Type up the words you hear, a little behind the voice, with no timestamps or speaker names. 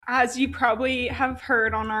as you probably have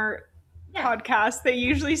heard on our Yeah. podcast, they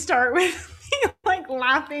usually start with me, like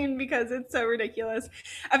laughing because it's so ridiculous.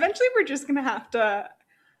 Eventually, we're just going to have to,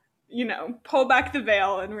 pull back the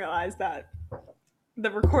veil and realize that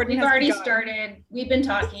the recording We've has already begun. started. We've been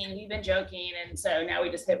talking, we've been joking, and so now we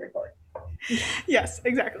just hit record. Yes,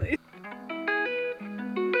 exactly.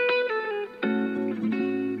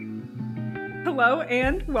 Hello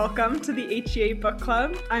and welcome to the HEA Book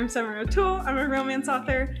Club. I'm Summer O'Toole. I'm a romance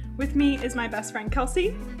author. With me is my best friend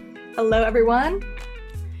Kelsey. Hello, everyone.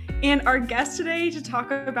 And our guest today to talk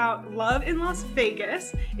about love in Las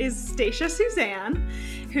Vegas is Stacia Suzanne,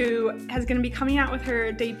 who is going to be coming out with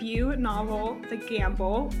her debut novel, The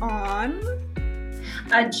Gamble, on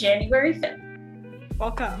January 5th.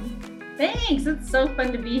 Welcome. Thanks. It's so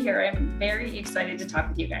fun to be here. I'm very excited to talk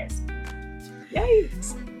with you guys. Yay.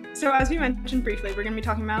 So as we mentioned briefly, we're going to be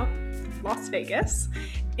talking about Las Vegas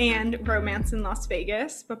and romance in Las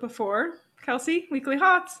Vegas. But before, Kelsey, Weekly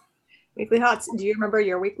Hots. Weekly Hots. Do you remember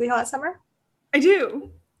your Weekly Hot, Summer? I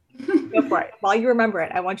do. Go for it. While you remember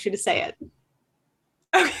it, I want you to say it.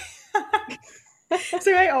 Okay.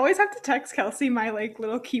 So I always have to text Kelsey my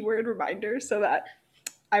little keyword reminders so that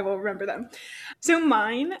I will remember them. So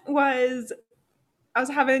mine was, I was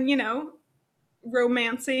having,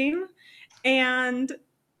 romancing, and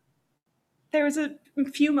there was a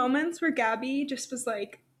few moments where Gabby just was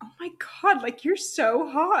like, oh my God, you're so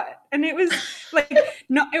hot. And it was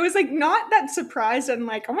not that surprised and oh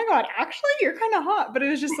my God, actually you're kind of hot. But it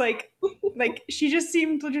was just she just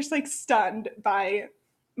seemed just stunned by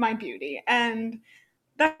my beauty. And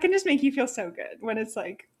that can just make you feel so good when it's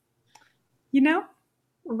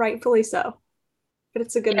Rightfully so. But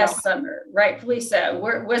it's a good Yes, moment. Summer, rightfully so.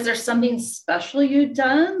 Was there something special you'd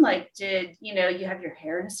done? Did you have your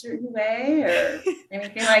hair in a certain way or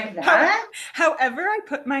anything like that? However I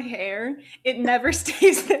put my hair, it never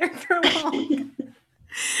stays there for long.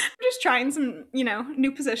 I'm just trying some,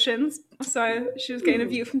 new positions. So she was getting a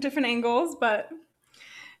view from different angles, but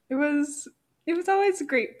it was always a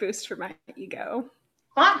great boost for my ego.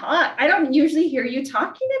 Hot. I don't usually hear you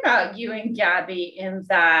talking about you and Gabby in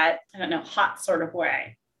that, I don't know, hot sort of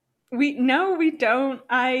way. We don't.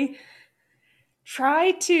 I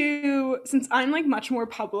try to, since I'm much more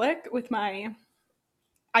public with my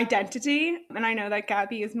identity, and I know that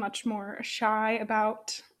Gabby is much more shy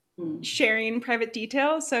about sharing private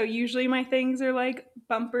details. So usually my things are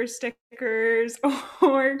bumper stickers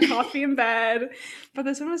or coffee in bed, but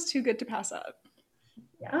this one was too good to pass up.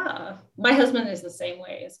 Yeah, my husband is the same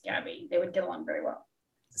way as Gabby. They would get along very well.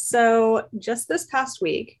 So just this past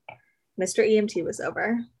week, Mr. EMT was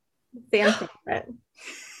over. Fan favorite.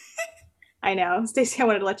 I know. Stacia, I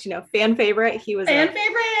wanted to let you know. Fan favorite. He was fan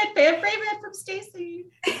favorite from Stacy.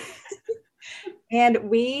 And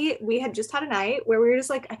we had just had a night where we were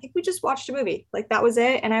just I think we just watched a movie. That was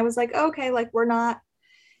it. And I was like, okay, we're not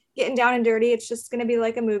getting down and dirty. It's just gonna be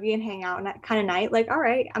a movie and hang out and that kind of night. All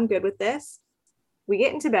right, I'm good with this. We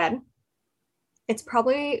get into bed. It's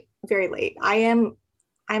probably very late. I'm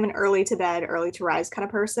an early to bed, early to rise kind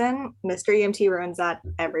of person. Mr. EMT ruins that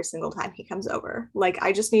every single time he comes over.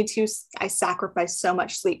 I sacrifice so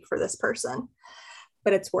much sleep for this person,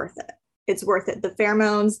 but it's worth it. It's worth it. The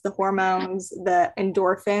pheromones, the hormones, the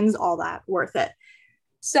endorphins, all that, worth it.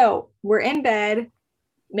 So we're in bed,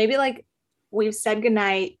 maybe we've said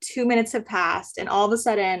goodnight, 2 minutes have passed, and all of a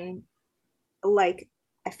sudden,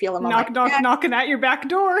 I feel him knocking at your back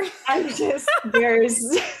door. There's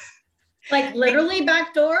literally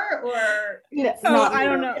back door or I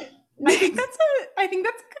don't know. I think that's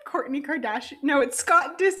a Kourtney Kardashian. No, it's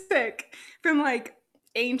Scott Disick from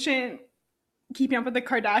ancient Keeping Up with the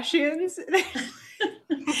Kardashians.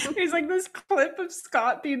 There's this clip of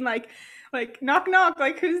Scott being like knock knock,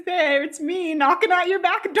 who's there? It's me knocking at your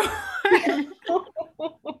back door.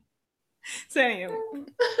 So anyway,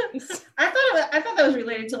 I thought that was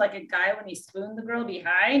related to a guy when he spooned the girl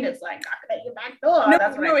behind. It's knocking at your back door.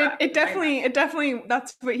 It definitely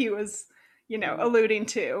that's what he was, alluding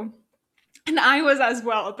to, and I was as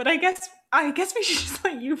well. But I guess we should just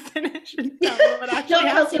let you finish and tell what actually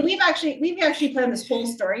Kelsey, we've actually planned this whole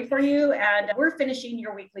story for you, and we're finishing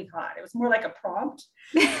your weekly hot. It was more like a prompt.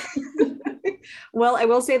 Well, I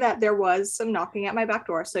will say that there was some knocking at my back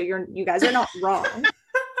door, so you guys are not wrong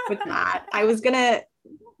with that. I was gonna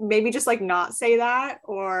maybe just not say that,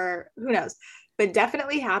 or who knows, but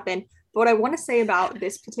definitely happened. But what I want to say about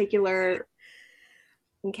this particular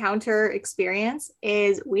encounter experience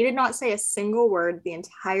is we did not say a single word the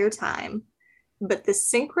entire time, but the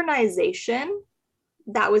synchronization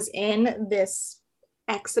that was in this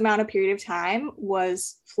X amount of period of time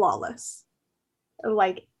was flawless.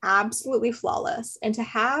 like absolutely flawless. And to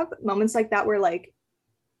have moments like that where like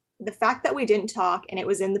the fact that we didn't talk and it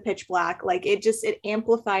was in the pitch black, like it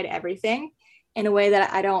amplified everything in a way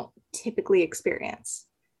that I don't typically experience.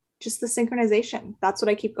 Just the synchronization. That's what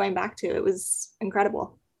I keep going back to. It was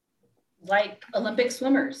incredible. Like Olympic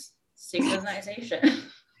swimmers, synchronization.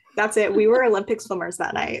 That's it. We were Olympic swimmers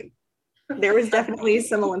that night. There was definitely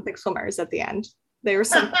some Olympic swimmers at the end. There were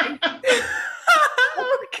some.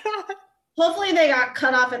 Oh God. Hopefully they got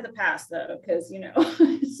cut off at the pass though, because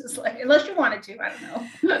it's just like, unless you wanted to, I don't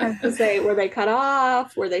know. I was gonna say, were they cut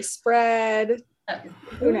off? Were they spread?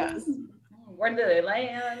 Who knows? Where did they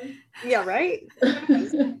land? Yeah, right.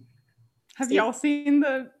 Have y'all seen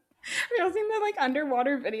the like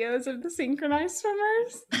underwater videos of the synchronized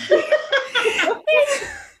swimmers? Have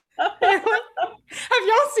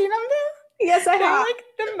y'all seen them though? Yes, I They're have. like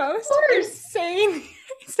the most insane.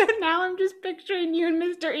 So now I'm just picturing you and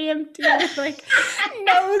Mr. EMT with like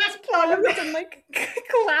nose plugs and like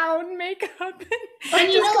clown makeup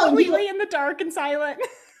and just completely in the dark and silent.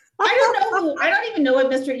 I don't even know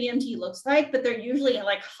what Mr. EMT looks like, but they're usually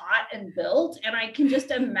like hot and built. And I can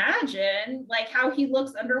just imagine like how he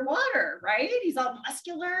looks underwater, right? He's all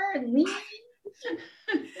muscular and lean.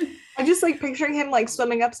 I'm just like picturing him like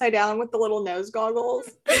swimming upside down with the little nose goggles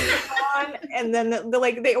on, and then the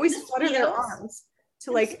like they always flutter their arms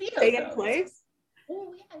to like stay in place.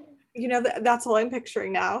 Oh, yeah. That's all I'm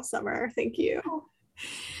picturing now. Summer, thank you.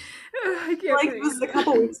 Like it was a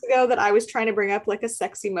couple weeks ago that I was trying to bring up like a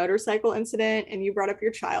sexy motorcycle incident, and you brought up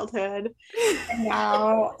your childhood, and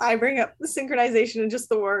now I bring up the synchronization and just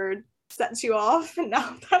the word sets you off, and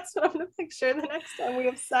now that's what I'm gonna picture the next time we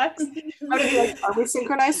have sex. I'm gonna be like, are we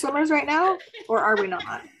synchronized swimmers right now, or are we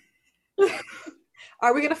not?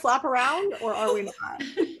 Are we gonna flap around, or are we not?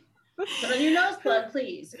 Put on your nose plug,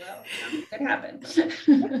 please. Well, it could happen.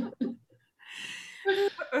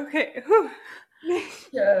 Okay.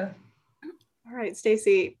 Yeah. All right,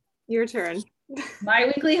 Stacy, your turn. My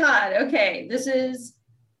weekly hot. Okay, this is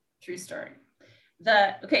true story.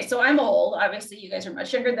 So I'm old. Obviously, you guys are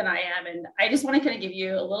much younger than I am, and I just want to kind of give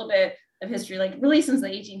you a little bit of history. Like, really, since the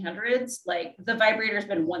 1800s, like the vibrator's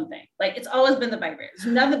been one thing. Like, it's always been the vibrator.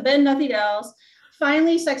 There's never been nothing else.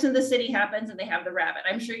 Finally, Sex and the City happens, and they have the rabbit.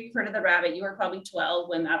 I'm sure you've heard of the rabbit. You were probably 12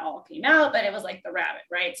 when that all came out, but it was like the rabbit,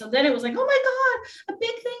 right? So then it was like, oh my God, a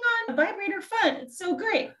big thing on vibrator fun. It's so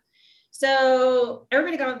great. So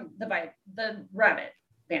everybody got on the rabbit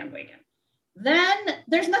bandwagon. Then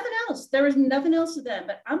there's nothing else. There was nothing else to them,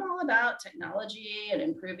 but I'm all about technology and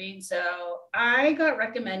improving. So I got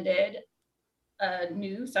recommended a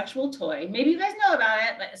new sexual toy. Maybe you guys know about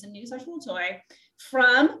it, but it's a new sexual toy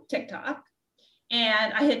from TikTok.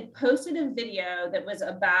 And I had posted a video that was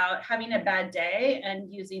about having a bad day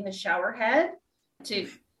and using the shower head to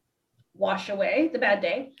wash away the bad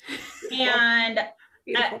day. And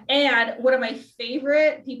one of my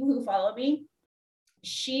favorite people who follow me,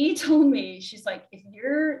 she told me, she's like, if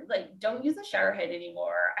you're like, don't use the shower head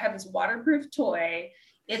anymore. I have this waterproof toy.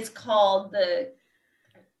 It's called the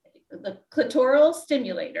clitoral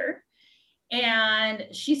stimulator. And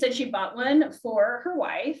she said she bought one for her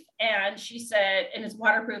wife, and she said, and it's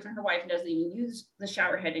waterproof, and her wife doesn't even use the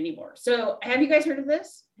shower head anymore. So have you guys heard of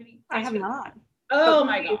this? I have not. Oh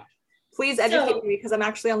my gosh. Please educate me, because I'm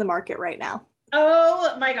actually on the market right now.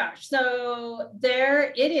 Oh my gosh. So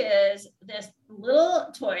there it is, this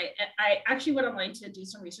little toy. I actually went online to do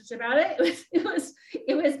some research about it. It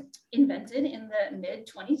was invented in the mid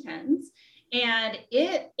 2010s, and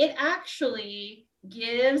it actually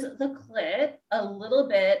gives the clit a little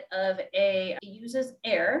bit of it uses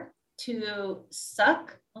air to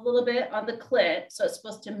suck a little bit on the clit. So it's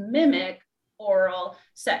supposed to mimic oral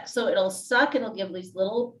sex. So it'll suck and it'll give these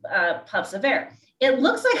little puffs of air. It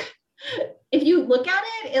looks like, if you look at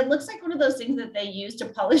it, it looks like one of those things that they use to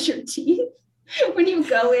polish your teeth when you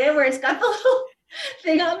go in, where it's got the little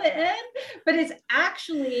thing on the end, but it's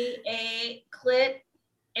actually a clit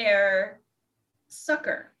air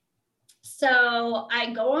sucker. So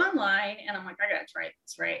I go online and I'm like, I gotta try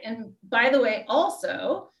this, right? And by the way,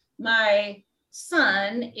 also my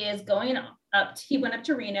son is going up, he went up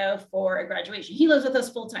to Reno for a graduation. He lives with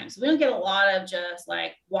us full time. So we don't get a lot of just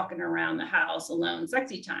like walking around the house alone,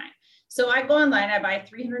 sexy time. So I go online, I buy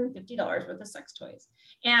 $350 worth of sex toys.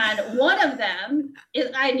 And one of them is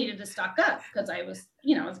I needed to stock up because I was,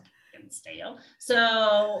 I was getting stale.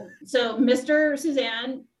 So Mr.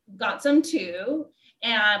 Suzanne got some too.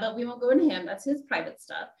 But we won't go into him. That's his private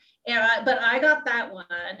stuff. But I got that one,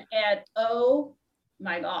 and oh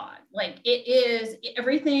my God, like it is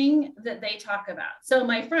everything that they talk about. So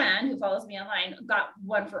my friend who follows me online got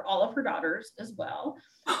one for all of her daughters as well.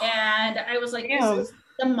 And I was like, this is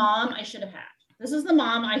the mom I should have had. This is the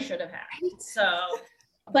mom I should have had. So,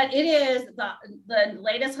 but it is the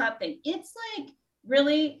latest hot thing. It's like,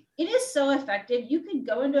 really, it is so effective. You could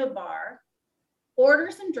go into a bar, order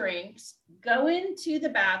some drinks, go into the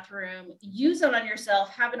bathroom, use it on yourself,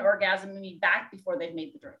 have an orgasm, and be back before they've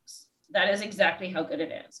made the drinks. That is exactly how good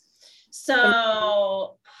it is.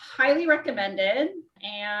 So highly recommended.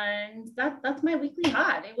 And that's my weekly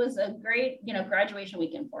hot. It was a great, graduation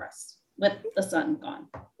weekend for us with the sun gone.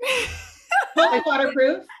 Totally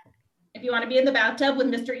waterproof. If you want to be in the bathtub with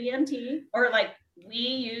Mr. EMT, or like we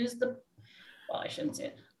use I shouldn't say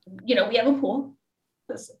it. We have a pool,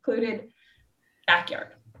 the secluded backyard.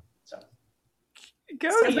 So go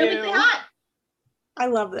you. Really hot. I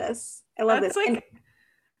love this. Like,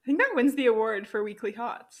 I think that wins the award for weekly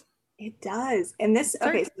hots. It does. And this,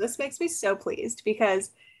 okay, so this makes me so pleased because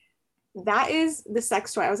that is the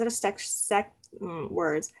sex toy. I was at a sex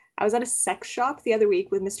shop the other week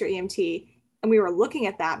with Mr. EMT, and we were looking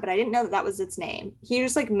at that, but I didn't know that was its name. He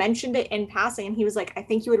just like mentioned it in passing, and he was like, I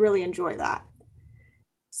think you would really enjoy that.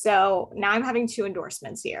 So now I'm having 2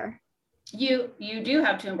 endorsements here. You do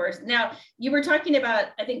have 2 endorsements. Now, you were talking about,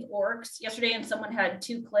 I think, orcs yesterday, and someone had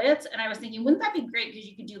 2 clits, and I was thinking, wouldn't that be great? Because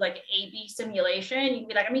you could do like an A/B simulation. You could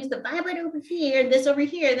be like, I'm going to use the vibrator over here, this over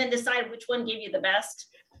here, and then decide which one gave you the best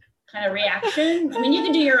kind of reaction. I mean, you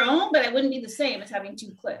could do your own, but it wouldn't be the same as having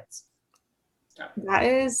 2 clits. So. That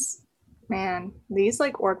is, man, these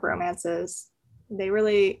like orc romances, they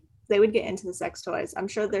would get into the sex toys. I'm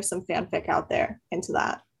sure there's some fanfic out there into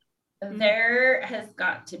that. There has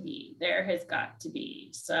got to be.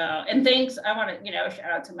 So, and thanks, I want to, shout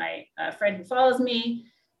out to my friend who follows me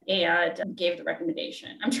and gave the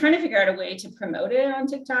recommendation. I'm trying to figure out a way to promote it on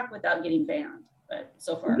TikTok without getting banned, but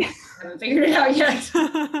so far I haven't figured it out yet.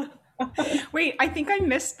 Wait, I think I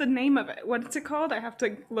missed the name of it. What's it called? I have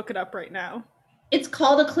to look it up right now. It's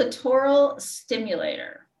called a clitoral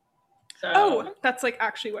stimulator. So, that's like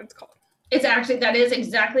actually what it's called. That is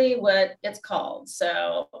exactly what it's called.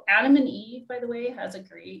 So Adam and Eve, by the way, has a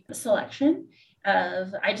great selection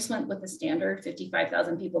of, I just went with the standard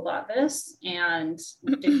 55,000 people bought this and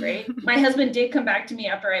did great. My husband did come back to me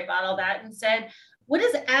after I bought all that and said, what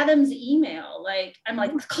is Adam's email? Like, I'm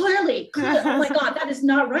like, clearly, oh my God, that is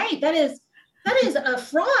not right. That is a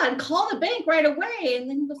fraud. Call the bank right away. And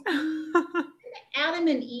then he goes, Adam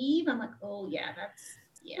and Eve. I'm like, oh yeah,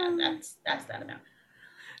 that's that amount.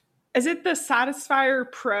 Is it the Satisfier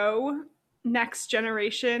Pro next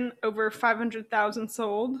generation, over 500,000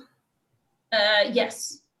 sold?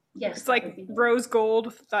 Yes. It's like rose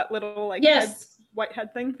gold, that little like white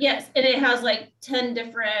head thing. Yes, and it has like 10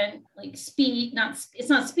 different like speed. It's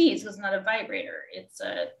not speeds because it's not a vibrator. It's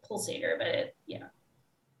a pulsator, but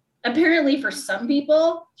apparently for some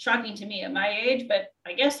people, shocking to me at my age, but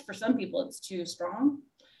I guess for some people it's too strong.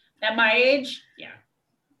 At my age, yeah,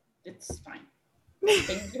 it's fine.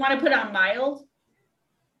 If you want to put on mild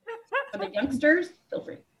for the youngsters, feel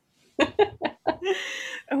free.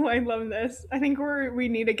 Oh, I love this. I think we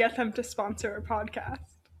need to get them to sponsor a podcast.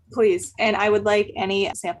 Please. And I would like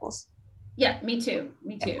any samples. Yeah, me too.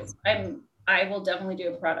 I will definitely do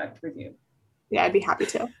a product review. Yeah, I'd be happy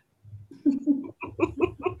to.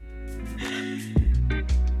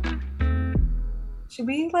 Should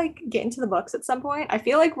we like get into the books at some point? I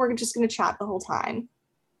feel like we're just going to chat the whole time.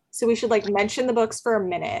 So we should like mention the books for a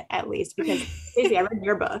minute at least, because Stacia, I read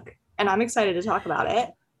your book and I'm excited to talk about it.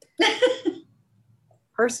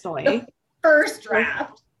 Personally. The first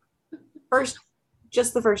draft.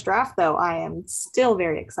 Just the first draft though, I am still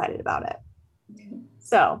very excited about it.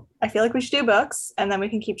 So I feel like we should do books and then we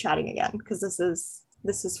can keep chatting again, because this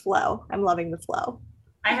is flow. I'm loving the flow.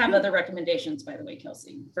 I have other recommendations, by the way,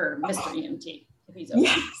 Kelsey, for Mr. EMT. If he's okay.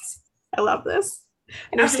 Yes. I love this.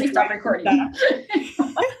 After we stop recording.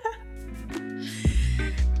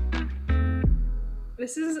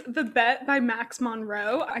 This is The Bet by Max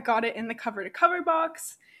Monroe. I got it in the cover to cover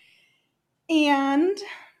box. And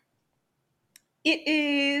it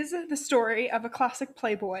is the story of a classic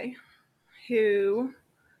playboy who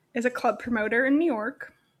is a club promoter in New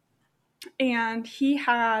York. And he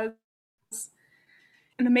has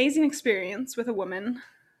an amazing experience with a woman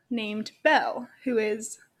named Belle, who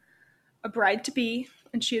is a bride-to-be,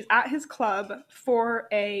 and she is at his club for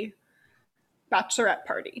a bachelorette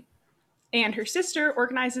party. And her sister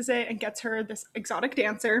organizes it and gets her this exotic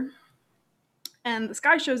dancer. And this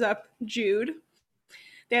guy shows up, Jude.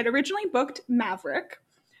 They had originally booked Maverick,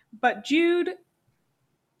 but Jude,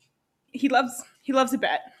 he loves a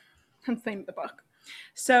bet. Hence the name of the book.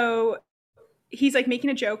 So he's like making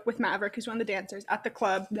a joke with Maverick, who's one of the dancers at the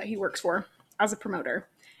club that he works for as a promoter.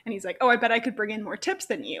 And he's like, oh, I bet I could bring in more tips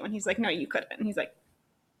than you. And he's like, no, you couldn't. And he's like,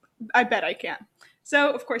 I bet I can.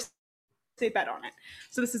 So, of course, they bet on it.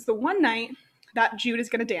 So this is the one night that Jude is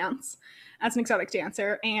going to dance as an exotic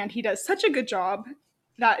dancer. And he does such a good job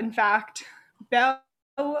that, in fact, Belle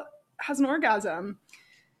has an orgasm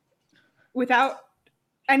without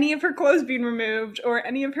any of her clothes being removed or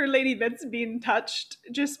any of her lady bits being touched,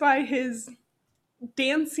 just by his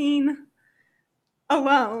dancing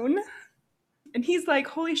alone. And he's like,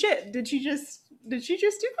 holy shit, did she just do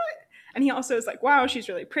that? And he also is like, wow, she's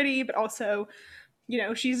really pretty, but also, you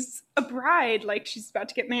know, she's a bride, like she's about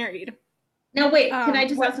to get married. Now wait, can I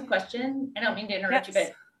just ask a question? I don't mean to interrupt you,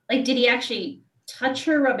 but like, did he actually touch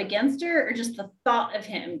her, rub against her, or just the thought of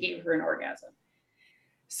him gave her an orgasm?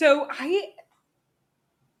 So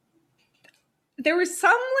there was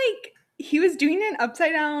some, like, he was doing an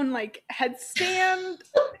upside down, like, headstand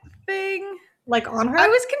thing. Like on her? I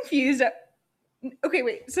was confused. Okay,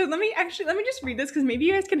 wait. So let me just read this because maybe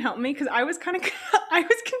you guys can help me, because I was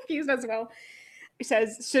confused as well. It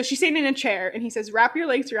says, so she's sitting in a chair and he says, wrap your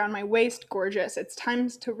legs around my waist, gorgeous. It's time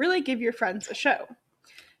to really give your friends a show.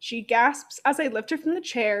 She gasps as I lift her from the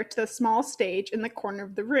chair to the small stage in the corner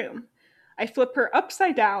of the room. I flip her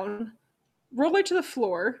upside down, roll her to the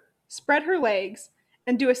floor, spread her legs,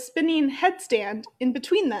 and do a spinning headstand in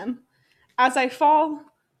between them as I fall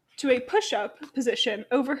to a push-up position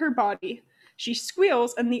over her body. She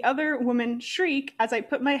squeals and the other women shriek as I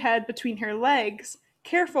put my head between her legs,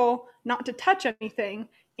 careful not to touch anything,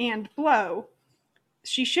 and blow.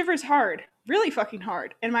 She shivers hard, really fucking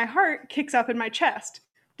hard, and my heart kicks up in my chest.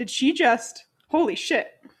 Did she just... Holy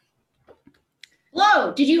shit.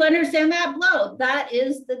 Blow. Did you understand that? Blow. That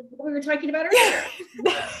is what we were talking about earlier.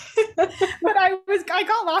 But I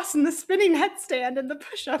got lost in the spinning headstand and the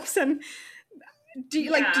push-ups, and do you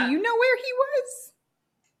know where he was?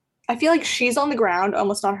 I feel like she's on the ground,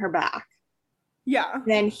 almost on her back. Yeah.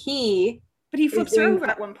 Then but he flips her over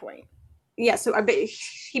at one point. Yeah, so I bet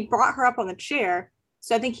he brought her up on the chair.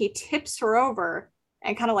 So I think he tips her over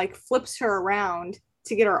and kind of like flips her around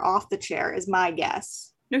to get her off the chair, is my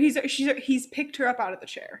guess. No, he's picked her up out of the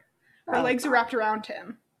chair. Her legs are wrapped around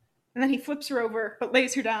him. And then he flips her over, but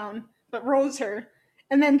lays her down, but rolls her,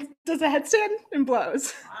 and then does a headstand and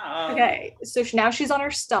blows. Wow. Okay, so now she's on her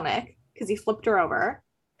stomach because he flipped her over,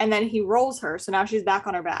 and then he rolls her, so now she's back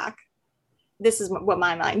on her back. This is what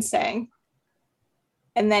my mind's saying.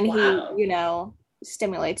 And then he,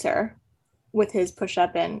 stimulates her with his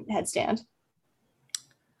push-up and headstand.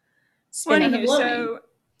 Spinning. And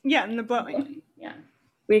the blowing. Yeah.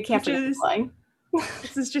 We can't forget the blowing.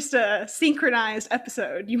 This is just a synchronized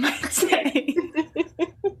episode, you might say.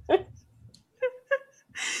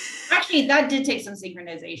 Actually, that did take some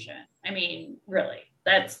synchronization. I mean, really,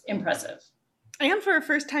 that's impressive. And for a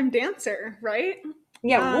first-time dancer, right?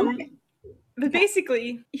 Yeah. But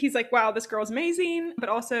basically, he's like, wow, this girl's amazing, but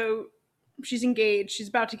also she's engaged, she's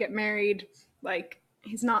about to get married. Like,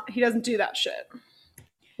 he doesn't do that shit.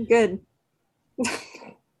 Good.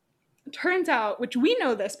 Turns out, which we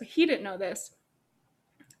know this, but he didn't know this,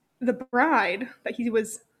 the bride that he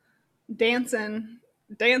was dancing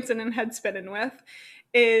and head spinning with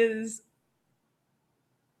is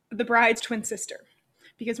the bride's twin sister.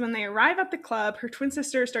 Because when they arrive at the club, her twin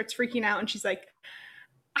sister starts freaking out and she's like,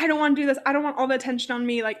 I don't want to do this. I don't want all the attention on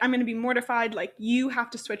me. Like, I'm going to be mortified. Like, you have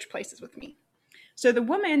to switch places with me. So the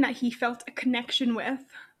woman that he felt a connection with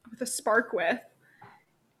a spark with,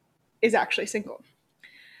 is actually single.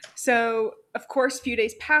 So, of course, a few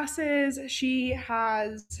days passes. She's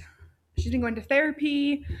been going to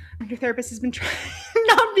therapy. Her therapist has been trying,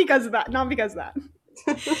 not because of that.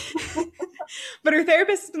 But her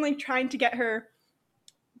therapist has been like trying to get her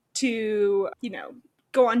to,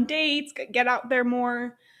 go on dates, get out there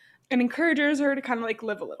more, and encourages her to kind of like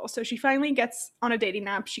live a little. So she finally gets on a dating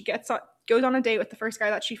app. She goes on a date with the first guy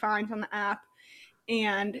that she finds on the app.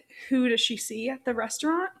 And who does she see at the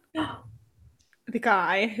restaurant? The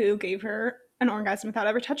guy who gave her an orgasm without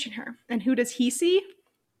ever touching her. And who does he see?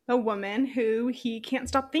 The woman who he can't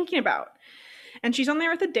stop thinking about. And she's on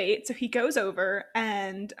there with a date, so he goes over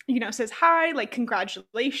and, says hi, like,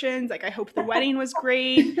 congratulations, like, I hope the wedding was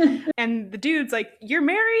great. And the dude's like, you're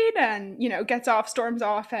married? And, gets off, storms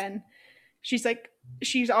off, and she's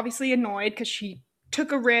obviously annoyed because she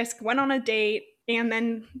took a risk, went on a date, and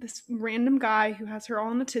then this random guy who has her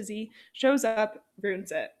all in a tizzy shows up,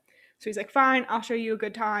 ruins it. So he's like, fine, I'll show you a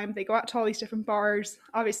good time. They go out to all these different bars.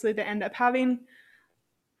 Obviously, they end up having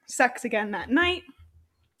sex again that night.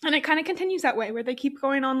 And it kind of continues that way, where they keep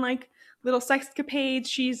going on, like, little sexcapades.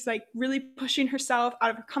 She's like really pushing herself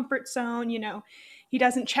out of her comfort zone. He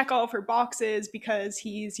doesn't check all of her boxes because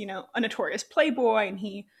he's, a notorious playboy, and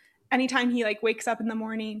anytime he like wakes up in the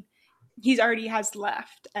morning, he's already has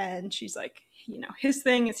left. And she's like, his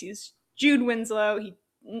thing is he's Jude Winslow.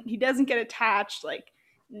 He doesn't get attached, like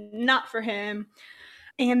not for him.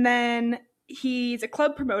 And then he's a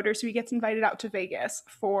club promoter, so he gets invited out to Vegas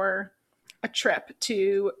for a trip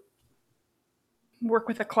to work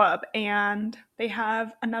with a club, and they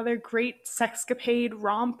have another great sexcapade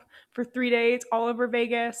romp for 3 days all over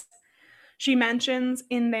Vegas. She mentions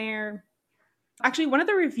in there, actually one of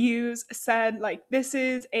the reviews said like, this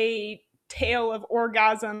is a tale of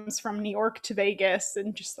orgasms from New York to Vegas,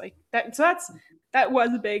 and just like that. So that was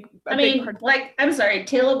a big part. Like, I'm sorry,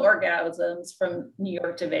 tale of orgasms from New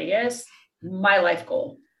York to Vegas, my life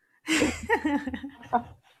goal.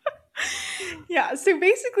 Yeah, so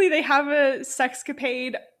basically they have a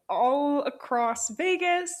sexcapade all across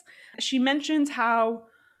Vegas. She mentions how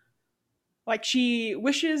like she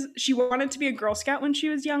wishes she wanted to be a Girl Scout when she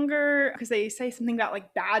was younger, because they say something about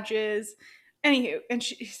like badges. Anywho, and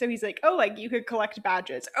so he's like, oh, like you could collect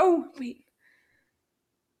badges. Oh, wait.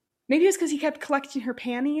 Maybe it's because he kept collecting her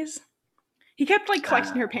panties. He kept like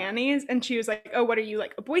collecting her panties, and she was like, oh, what are you,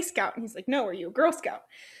 like a Boy Scout? And he's like, no, are you a Girl Scout?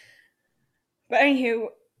 But anywho,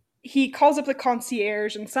 he calls up the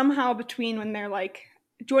concierge, and somehow between when they're like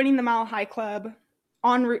joining the Mile High Club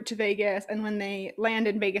en route to Vegas and when they land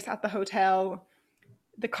in Vegas at the hotel,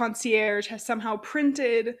 the concierge has somehow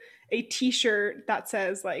printed a t-shirt that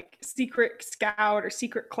says like Secret Scout or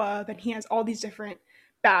Secret Club, and he has all these different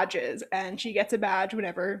badges, and she gets a badge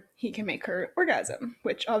whenever he can make her orgasm,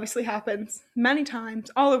 which obviously happens many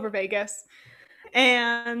times all over Vegas.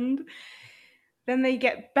 And then they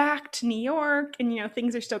get back to New York, and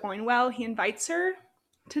things are still going well. He invites her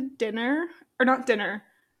to dinner, or not dinner.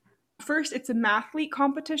 First, it's a mathlete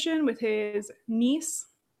competition with his niece,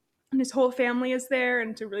 and his whole family is there,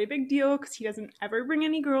 and it's a really big deal because he doesn't ever bring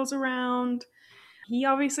any girls around. He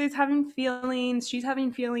obviously is having feelings, she's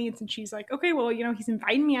having feelings, and she's like, okay, well, he's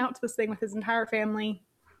inviting me out to this thing with his entire family.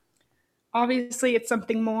 Obviously, it's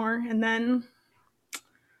something more. And then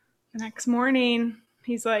the next morning,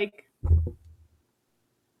 he's like,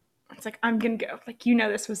 it's like, I'm gonna go. Like,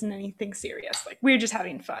 this wasn't anything serious. Like, we were just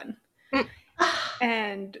having fun.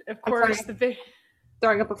 And of course,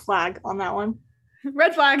 throwing up a flag on that one.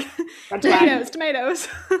 Red flag. Tomatoes.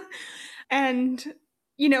 And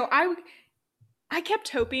I kept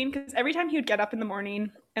hoping, because every time he would get up in the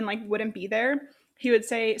morning and like wouldn't be there,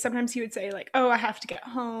 sometimes he would say like, oh, I have to get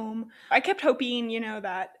home. I kept hoping,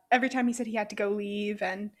 that every time he said he had to go leave,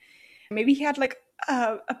 and maybe he had like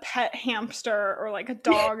a pet hamster or like a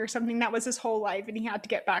dog or something that was his whole life, and he had to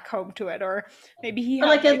get back home to it, or maybe he had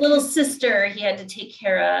like a little sister he had to take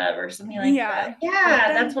care of or something like that.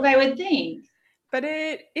 Yeah, that's what I would think. But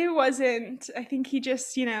it wasn't. I think he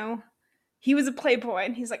just, he was a playboy,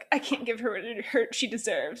 and he's like, I can't give her what she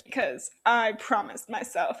deserves because I promised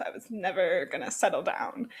myself I was never gonna settle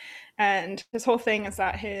down. And his whole thing is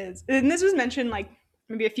that and this was mentioned like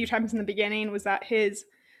maybe a few times in the beginning, was that his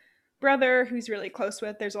brother, who's really close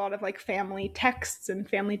with, there's a lot of like family texts and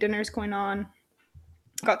family dinners going on,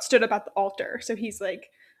 got stood up at the altar. So he's like,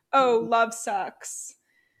 oh, love sucks.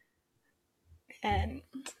 And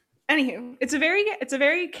anywho, it's a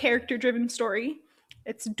very character driven story.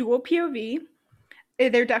 It's dual POV.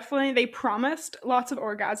 They promised lots of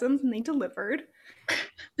orgasms, and they delivered.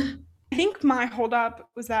 I think my holdup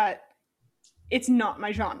was that it's not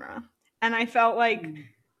my genre. And I felt like,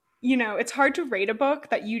 it's hard to rate a book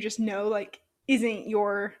that you just know like isn't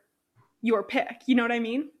your pick. You know what I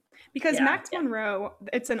mean? Because Max Monroe,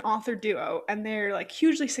 it's an author duo, and they're like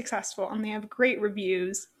hugely successful, and they have great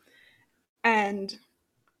reviews. And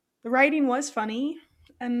the writing was funny,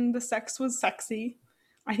 and the sex was sexy.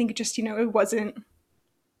 I think it just, it wasn't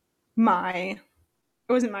my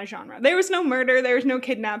genre. There was no murder. There was no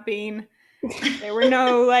kidnapping. There were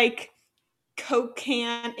no like Coke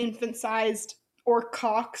can infant-sized or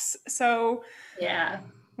cocks. So yeah,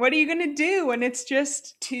 what are you gonna do when it's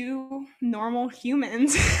just two normal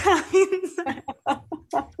humans?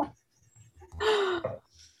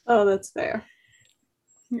 Oh, that's fair.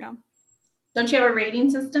 Yeah. Don't you have a rating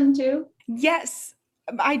system too? Yes,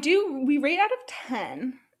 I do. We rate out of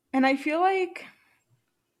 10, and I feel like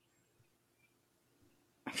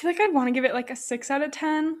I'd want to give it like a 6 out of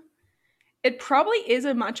 10. It probably is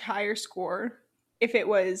a much higher score if it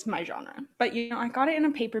was my genre. But, I got it in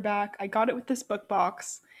a paperback. I got it with this book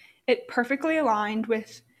box. It perfectly aligned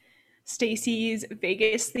with Stacy's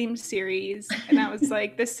Vegas-themed series. And I was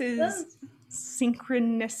like, this is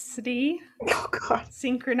synchronicity, Oh God.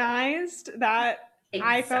 synchronized, that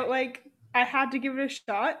I felt Exactly. like I had to give it a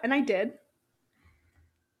shot, and I did.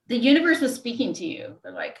 The universe was speaking to you.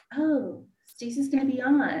 They're like, oh, Stacey's going to be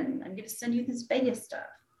on. I'm going to send you this Vegas stuff.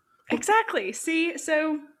 Exactly. See,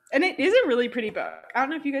 so, and it is a really pretty book. I don't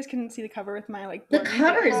know if you guys can see the cover with my like The blurring, but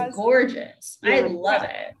cover it is has, gorgeous. I Yeah. love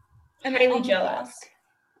it. and Highly on the jealous.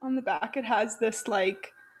 back, it has this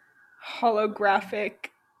like holographic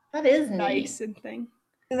That is dice neat. and thing.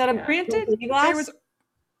 Is that a Yeah. Granted, martini glass? there was,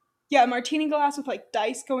 yeah, a martini glass with like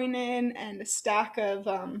dice going in and a stack of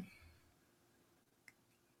poker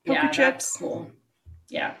Yeah, that's chips. cool.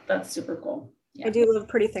 Yeah, that's super cool. Yeah. I do love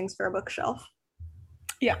pretty things for a bookshelf.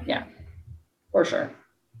 Yeah, for sure.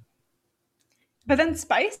 But then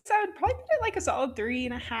spice, I would probably give it like a solid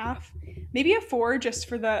 3.5, maybe a 4, just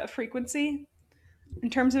for the frequency. In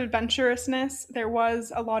terms of adventurousness, there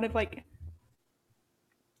was a lot of like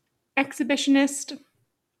exhibitionist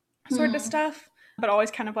sort of stuff, but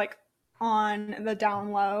always kind of like on the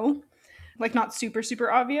down low, like not super,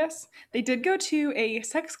 super obvious. They did go to a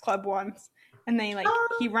sex club once, and they like,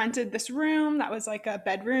 he rented this room that was like a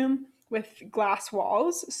bedroom with glass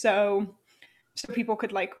walls. So people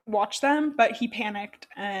could like watch them, but he panicked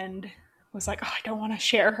and was like, oh, I don't want to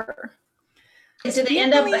share her. Did they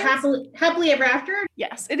end up happily ever after?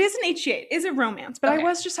 Yes, it is an HGA. It is a romance, but Okay.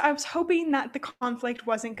 I was hoping that the conflict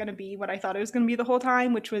wasn't going to be what I thought it was going to be the whole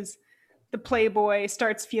time, which was the playboy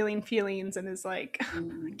starts feeling feelings and is like,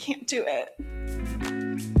 I can't do it.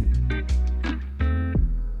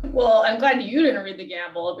 Well, I'm glad you didn't read The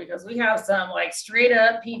Gamble, because we have some like straight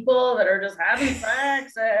up people that are just having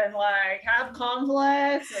sex and like have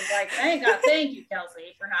conflicts and like, thank you,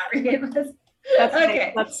 Kelsey, for not reading this. That's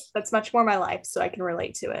Okay. That's much more my life, so I can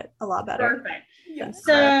relate to it a lot better. Perfect. Yes.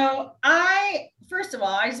 So first of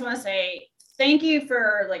all, I just want to say thank you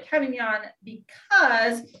for like having me on,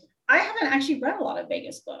 because I haven't actually read a lot of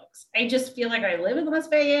Vegas books. I just feel like I live in Las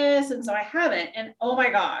Vegas, and so I haven't. And oh my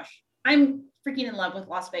gosh, I'm freaking in love with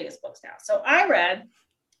Las Vegas books now. So I read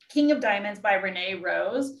King of Diamonds by Renee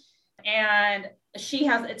Rose, and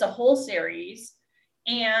it's a whole series.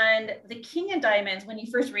 And the King of Diamonds, when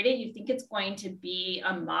you first read it, you think it's going to be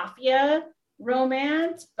a mafia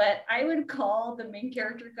romance, but I would call the main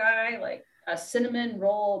character guy like a cinnamon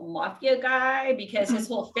roll mafia guy, because his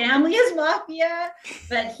whole family is mafia,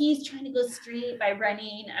 but he's trying to go straight by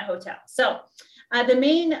running a hotel. So the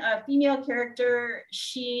main female character,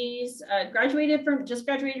 she's just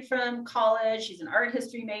graduated from college. She's an art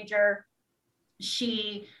history major.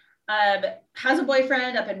 She has a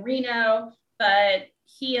boyfriend up in Reno, but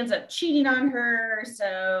he ends up cheating on her.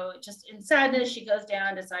 So just in sadness, she goes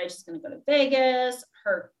down, decides she's going to go to Vegas.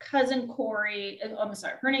 Her cousin Corey,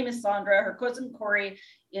 her name is Sandra. Her cousin Corey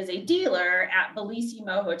is a dealer at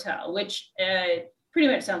Bellissimo Hotel, which pretty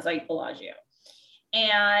much sounds like Bellagio.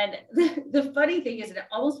 And the funny thing is, it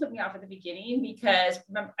almost put me off at the beginning, because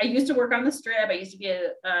remember, I used to work on the Strip. I used to be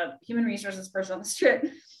a human resources person on the Strip,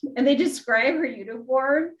 and they describe her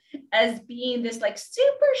uniform as being this like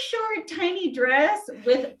super short, tiny dress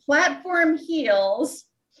with platform heels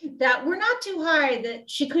that were not too high that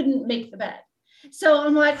she couldn't make the bed. So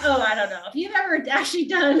I'm like, oh, I don't know. If you've ever actually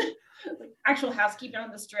done actual housekeeping on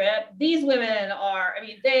the Strip, these women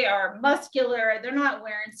they are muscular. They're not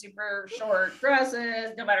wearing super short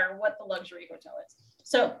dresses, no matter what the luxury hotel is.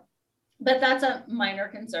 So, but that's a minor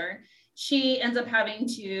concern. She ends up having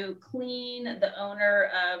to clean the owner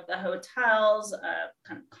of the hotel's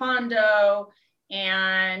kind of condo,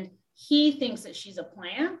 and he thinks that she's a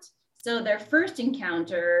plant. So their first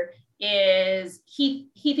encounter is he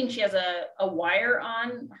thinks she has a wire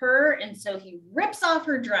on her, and so he rips off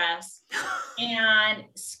her dress and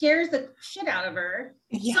scares the shit out of her.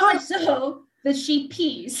 Yeah. So much so that she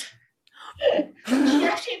pees. She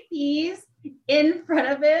actually pees in front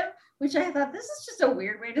of him, which I thought, this is just a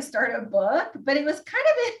weird way to start a book, but it was kind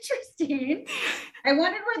of interesting. I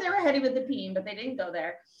wondered where they were headed with the peeing, but they didn't go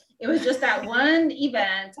there. It was just that one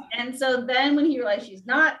event. And so then when he realized she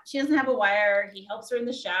doesn't have a wire, he helps her in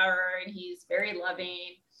the shower, and he's very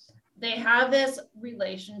loving. They have this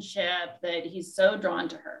relationship that he's so drawn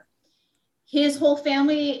to her. His whole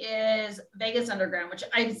family is Vegas underground, which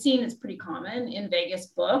I've seen is pretty common in Vegas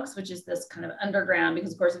books, which is this kind of underground,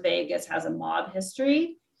 because of course Vegas has a mob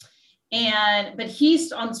history. But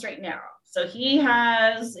he's on the straight and narrow. So he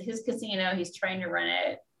has his casino, he's trying to run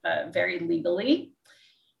it very legally.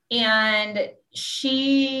 And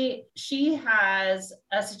she has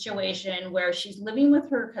a situation where she's living with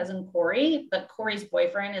her cousin Corey, but Corey's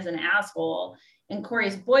boyfriend is an asshole, and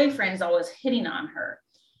Corey's boyfriend is always hitting on her.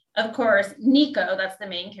 Of course, Nico, that's the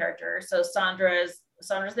main character. So Sandra's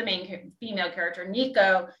Sandra's the female character,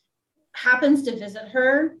 Nico, happens to visit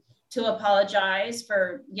her to apologize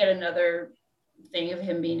for yet another thing of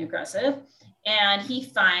him being aggressive. And he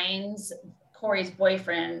finds Corey's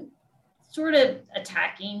boyfriend sort of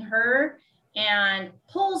attacking her and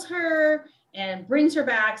pulls her and brings her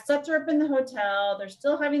back, sets her up in the hotel. They're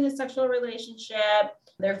still having this sexual relationship.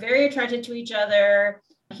 They're very attracted to each other.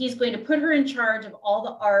 He's going to put her in charge of all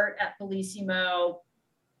the art at Bellissimo.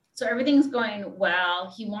 So everything's going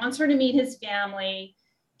well. He wants her to meet his family.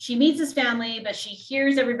 She meets his family, but she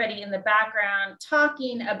hears everybody in the background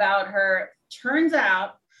talking about her. Turns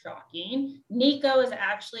out, shocking, Nico is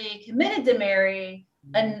actually committed to marry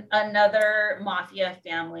another mafia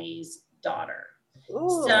family's daughter.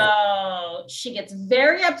 Ooh. So she gets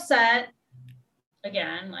very upset.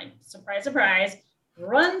 Again, like surprise, surprise,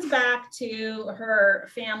 runs back to her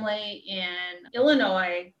family in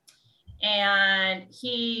Illinois, and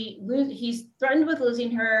he's threatened with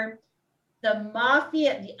losing her.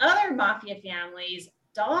 The other mafia family's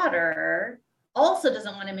daughter also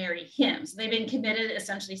doesn't want to marry him. So they've been committed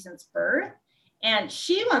essentially since birth. And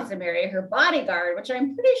she wants to marry her bodyguard, which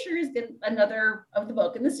I'm pretty sure is another of the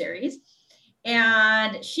book in the series.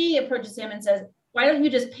 And she approaches him and says, why don't you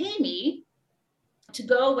just pay me to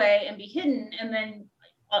go away and be hidden, and then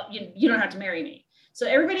you don't have to marry me. So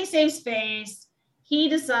everybody saves face. He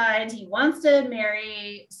decides he wants to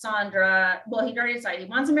marry Sandra. Well, he already decided he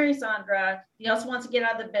wants to marry Sandra. He also wants to get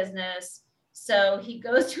out of the business. So he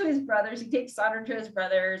goes to his brothers. He takes Sandra to his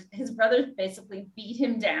brothers. His brothers basically beat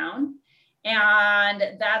him down.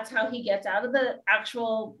 And that's how he gets out of the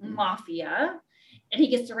actual mafia. And he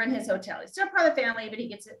gets to run his hotel. He's still part of the family, but he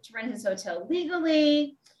gets to run his hotel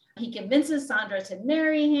legally. He convinces Sandra to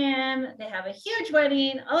marry him. They have a huge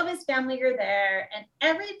wedding. All of his family are there, and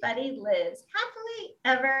everybody lives happily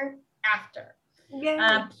ever after.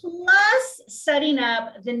 Plus setting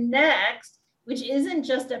up the next, which isn't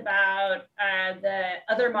just about the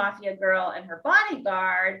other mafia girl and her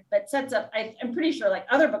bodyguard, but sets up, I'm pretty sure, like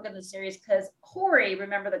other book in the series, because Corey,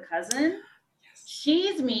 remember the cousin? Yes.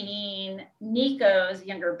 She's meeting Nico's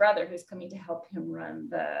younger brother, who's coming to help him run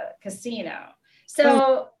the casino.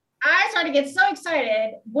 So I started to get so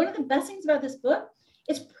excited. One of the best things about this book,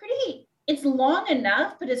 it's long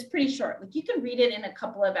enough, but it's pretty short. Like you can read it in a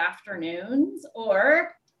couple of afternoons,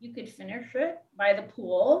 or you could finish it by the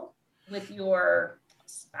pool with your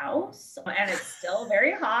spouse, and it's still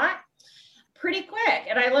very hot, pretty quick.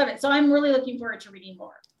 And I love it. So I'm really looking forward to reading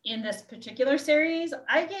more in this particular series.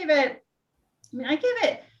 I gave it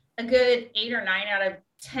a good 8 or 9 out of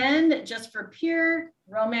 10, just for pure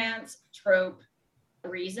romance trope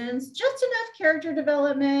reasons. Just enough character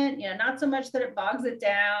development, not so much that it bogs it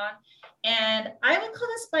down. And I would call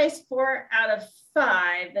the spice 4 out of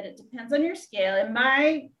 5, but it depends on your scale. And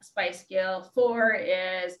my spice scale 4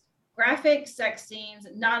 is graphic sex scenes,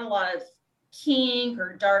 not a lot of kink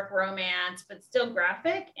or dark romance, but still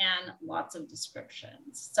graphic and lots of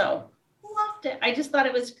descriptions. So loved it. I just thought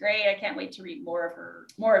it was great. I can't wait to read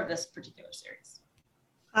more of this particular series.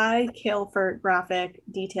 I kill for graphic,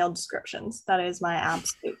 detailed descriptions. That is my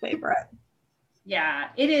absolute favorite. Yeah,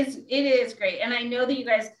 it is great. And I know that you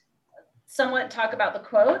guys somewhat talk about the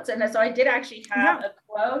quotes. And so I did actually have a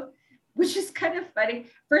quote, which is kind of funny.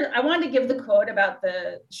 First, I wanted to give the quote about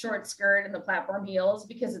the short skirt and the platform heels,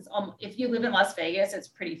 because it's if you live in Las Vegas, it's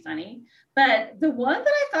pretty funny. But the one that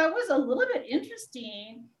I thought was a little bit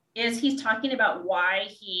interesting is he's talking about why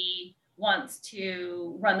he wants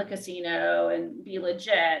to run the casino and be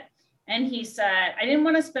legit. And he said, I didn't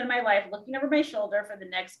want to spend my life looking over my shoulder for the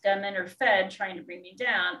next gunman or Fed trying to bring me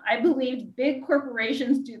down. I believed big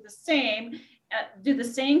corporations do the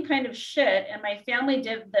same kind of shit. And my family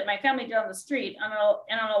did on the street and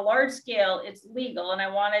on a large scale, it's legal. And I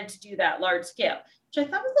wanted to do that large scale, which I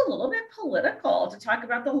thought was a little bit political, to talk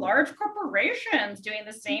about the large corporations doing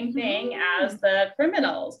the same thing as the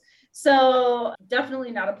criminals. So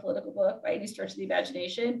definitely not a political book by any stretch of the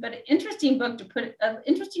imagination, but an interesting quote to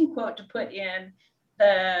put in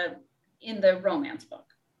the romance book.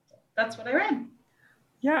 So that's what I read.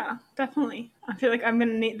 Yeah, definitely. I feel like I'm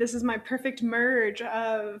going to need, this is my perfect merge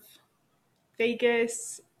of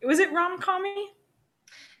Vegas. Was it rom-com-y?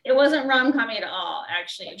 It wasn't rom-com-y at all,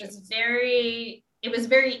 actually. It was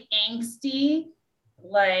very angsty.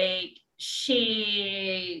 Like,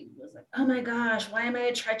 she was like, oh my gosh, why am I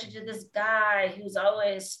attracted to this guy who's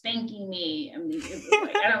always spanking me? I mean, it was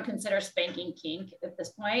like, I don't consider spanking kink at this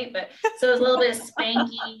point, but so it was a little bit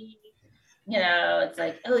spanky. It's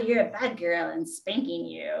like, oh, you're a bad girl and spanking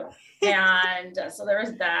you. And so there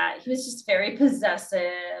was that. He was just very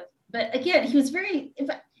possessive. But again, he was very,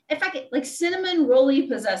 if I could, like cinnamon rolly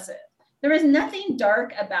possessive. There was nothing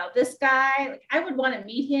dark about this guy. Like, I would want to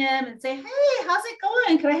meet him and say, hey, how's it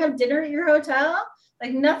going? Can I have dinner at your hotel?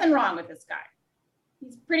 Like, nothing wrong with this guy.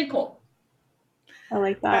 He's pretty cool. I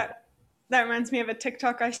like that. That reminds me of a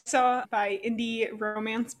TikTok I saw by indie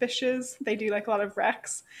romance bitches. They do like a lot of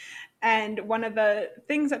recs. And one of the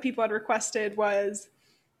things that people had requested was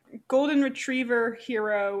golden retriever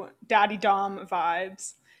hero daddy dom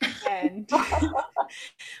vibes. And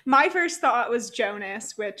my first thought was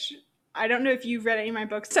Jonas, which I don't know if you've read any of my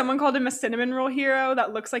books. Someone called him a cinnamon roll hero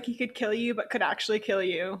that looks like he could kill you but could actually kill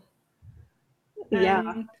you.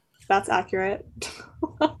 Yeah, that's accurate.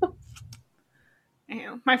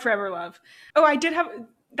 My forever love. Oh, I did have,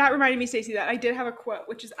 that reminded me, Stacy, that I did have a quote,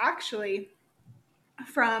 which is actually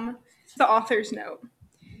from the author's note.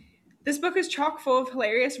 This book is chock full of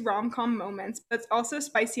hilarious rom-com moments, but it's also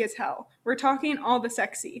spicy as hell. We're talking all the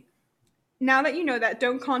sexy. Now that you know that,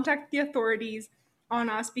 don't contact the authorities on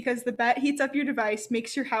us because the bet heats up your device,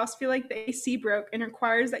 makes your house feel like the AC broke, and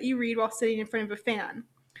requires that you read while sitting in front of a fan.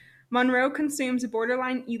 Monroe consumes a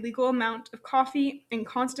borderline illegal amount of coffee, and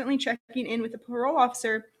constantly checking in with a parole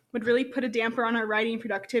officer would really put a damper on our writing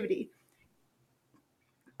productivity.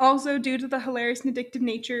 Also, due to the hilarious and addictive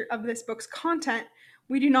nature of this book's content,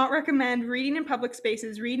 we do not recommend reading in public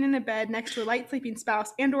spaces, reading in a bed next to a light sleeping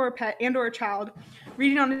spouse and or a pet and or a child,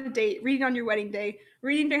 reading on a date, reading on your wedding day,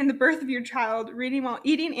 reading during the birth of your child, reading while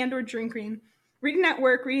eating and or drinking, reading at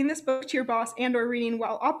work, reading this book to your boss, and or reading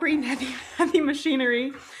while operating heavy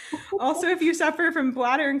machinery. Also, if you suffer from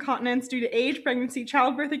bladder incontinence due to age, pregnancy,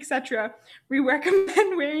 childbirth, etc., we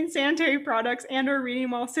recommend wearing sanitary products and or reading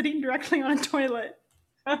while sitting directly on a toilet.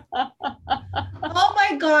 Oh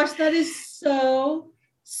my gosh, that is so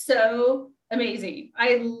amazing.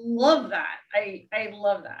 I love that. I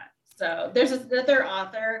love that. So there's another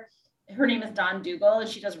author, her name is Dawn Dougal, and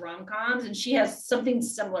she does rom-coms, and she has something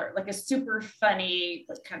similar, like a super funny,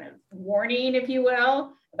 like, kind of warning, if you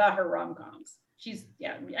will, about her rom-coms.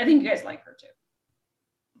 I think you guys like her too.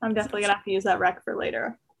 I'm definitely gonna have to use that rec for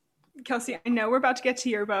later. Kelsey, I know we're about to get to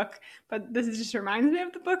your book, but this just reminds me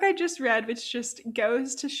of the book I just read, which just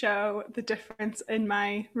goes to show the difference in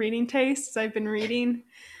my reading tastes. I've been reading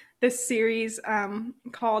this series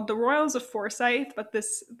called The Royals of Forsyth, but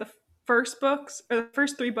the first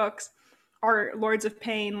three books are Lords of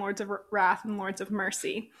Pain, Lords of Wrath, and Lords of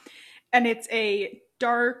Mercy. And it's a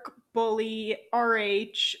dark, bully,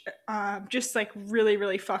 RH, just like really,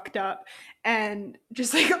 really fucked up, and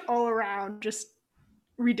just like all around, just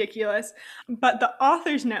ridiculous. But the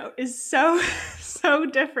author's note is so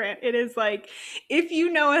different. It is like, if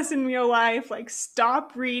you know us in real life, like,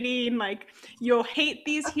 stop reading, like, you'll hate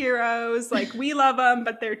these heroes, like, we love them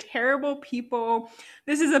but they're terrible people.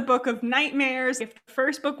 This is a book of nightmares. If the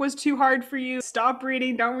first book was too hard for you, stop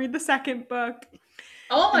reading, don't read the second book.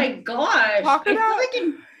 Oh my gosh, I feel like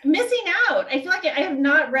I'm missing out. I feel like I have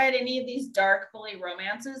not read any of these dark bully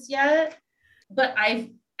romances yet, but I've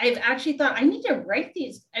actually thought I need to write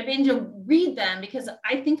these. I mean, to read them, because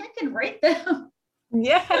I think I could write them.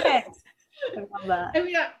 Yes. I love that. I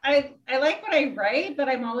mean, I like what I write, but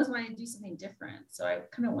I'm always wanting to do something different. So I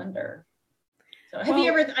kind of wonder. So have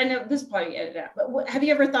you ever, I know this is probably edited out, but have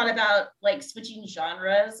you ever thought about like switching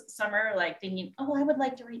genres, Summer, like thinking, oh, I would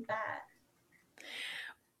like to read that?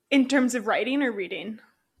 In terms of writing or reading?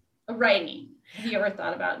 Writing. Have you ever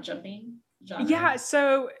thought about jumping genres? Yeah,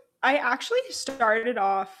 so I actually started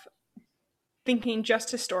off thinking just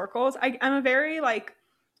historicals. I'm a very, like,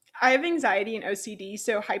 I have anxiety and OCD,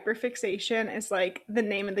 so hyperfixation is like the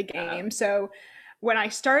name of the game. So when I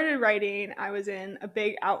started writing, I was in a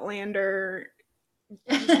big Outlander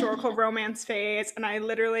historical romance phase, and I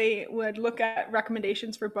literally would look at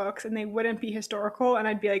recommendations for books and they wouldn't be historical, and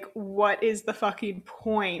I'd be like, what is the fucking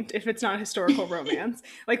point if it's not historical romance?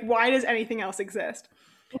 Like, why does anything else exist?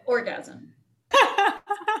 Orgasm.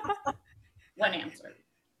 One answer.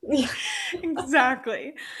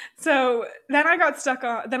 Exactly. So then I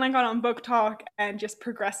got on Book Talk and just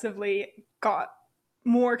progressively got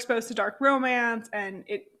more exposed to dark romance, and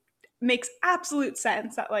it makes absolute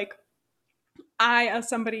sense that, like, I, as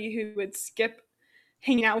somebody who would skip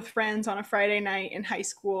hanging out with friends on a Friday night in high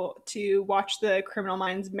school to watch the Criminal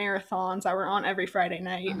Minds marathons that were on every Friday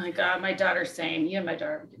night. Oh my God, my daughter's saying, you and my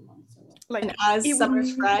daughter would do one. Like, and as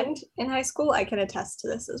Summer's friend in high school, I can attest to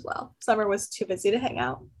this as well. Summer was too busy to hang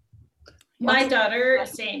out. My daughter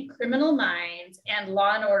is saying Criminal Minds and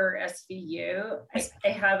Law and Order SVU. I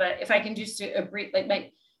have if I can just do a brief,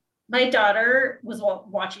 like my daughter was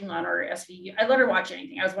watching Law and Order SVU. I let her watch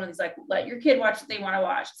anything. I was one of these, like, let your kid watch what they want to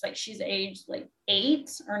watch. It's like she's aged like 8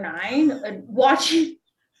 or 9 and watching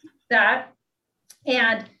that.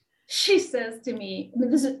 And she says to me, I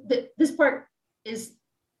mean, this part is,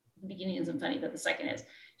 the beginning isn't funny, but the second is,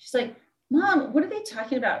 she's like, Mom, what are they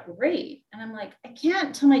talking about rape? And I'm like, I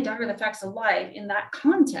can't tell my daughter the facts of life in that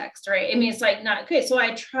context, right? I mean, it's like not okay. So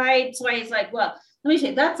I was like, well, let me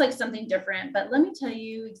say that's like something different, but let me tell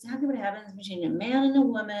you exactly what happens between a man and a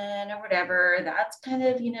woman or whatever. That's kind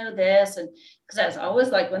of, this. And because that's always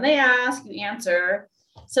like when they ask, you answer.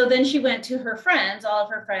 So then she went to her friends, all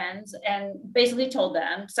of her friends, and basically told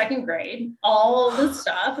them, second grade, all this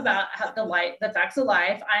stuff about how the facts of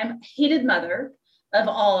life. I'm a hated mother of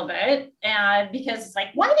all of it. And because it's like,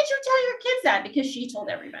 why did you tell your kids that? Because she told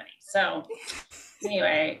everybody. So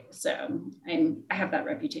anyway, so I have that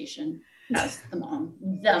reputation as the mom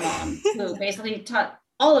who basically taught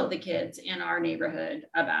all of the kids in our neighborhood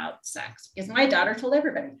about sex, because my daughter told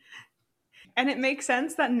everybody. And it makes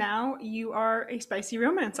sense that now you are a spicy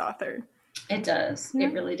romance author. It does. Yeah.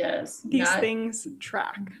 It really does. These things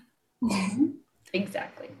track.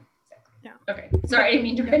 Exactly. Yeah. Okay. Sorry, I didn't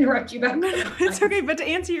mean to interrupt you. But no, it's okay. But to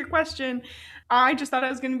answer your question, I just thought I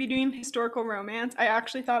was going to be doing historical romance. I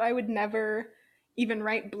actually thought I would never even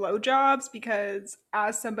write blowjobs, because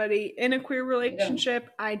as somebody in a queer relationship,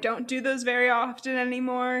 I don't do those very often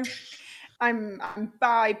anymore. I'm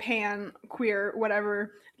bi, pan, queer,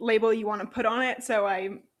 whatever label you want to put on it. So I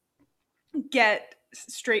get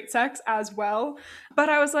straight sex as well. But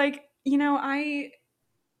I was like, I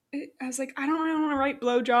was like, I don't really want to write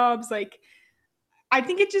blowjobs. Like, I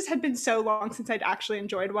think it just had been so long since I'd actually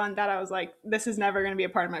enjoyed one that I was like, this is never going to be a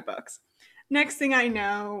part of my books. Next thing I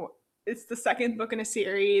know, it's the second book in a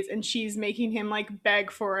series, and she's making him like beg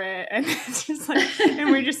for it, and it's just like,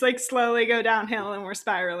 and we just like slowly go downhill, and we're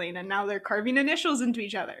spiraling, and now they're carving initials into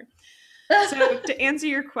each other. So to answer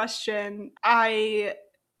your question, I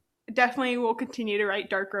definitely will continue to write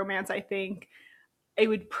dark romance. I think it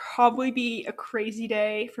would probably be a crazy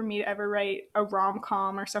day for me to ever write a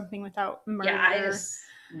rom-com or something without murder.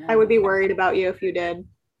 I would be worried about you if you did.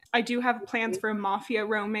 I do have plans for a mafia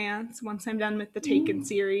romance once I'm done with the Taken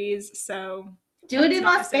series. So do it in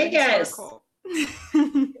Las Vegas.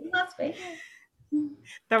 Las Vegas.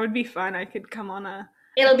 That would be fun. I could come on a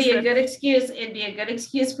It'll be a good excuse. It'd be a good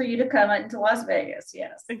excuse for you to come into Las Vegas.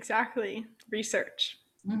 Yes. Exactly. Research.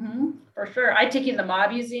 For sure. I'd take you to the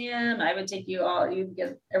Mob Museum. I would take you all. You'd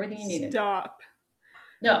get everything you needed. Stop.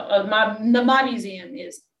 No, the Mob Museum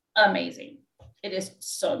is amazing. It is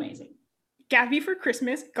so amazing. Gabby for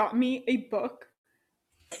Christmas got me a book.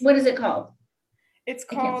 What is it called? It's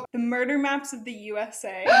called The Murder Maps of the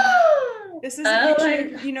USA. This is a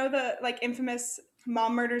picture, the like infamous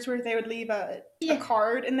mom murders where they would leave a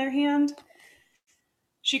card in their hand.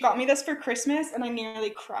 She got me this for Christmas, and I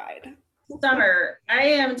nearly cried. Summer, I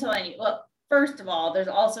am telling you, well, first of all, there's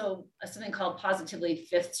also something called Positively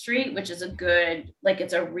Fifth Street, which is a good,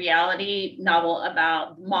 it's a reality novel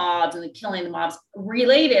about mobs and the killing the mobs,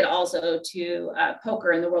 related also to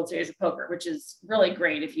poker and the World Series of Poker, which is really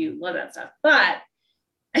great if you love that stuff. But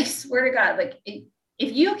I swear to God,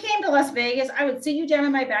 if you came to Las Vegas, I would sit you down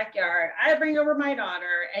in my backyard. I'd bring over my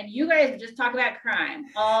daughter, and you guys would just talk about crime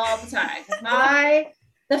all the time.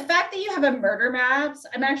 The fact that you have a murder maps,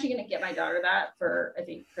 I'm actually going to get my daughter that for, I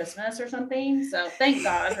think, Christmas or something. So thank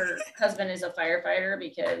God her husband is a firefighter,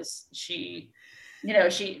 because she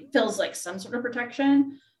feels like some sort of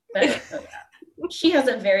protection. But she has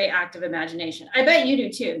a very active imagination. I bet you do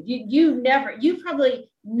too. You probably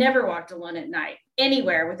never walked alone at night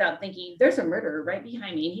anywhere without thinking, there's a murderer right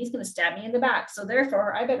behind me and he's going to stab me in the back. So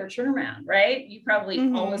therefore I better turn around, right? You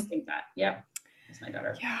probably always think that. Yep. That's my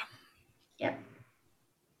daughter. Yeah. Yep.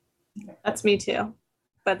 That's me too.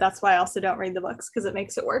 But that's why I also don't read the books, because it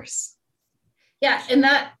makes it worse. Yeah. And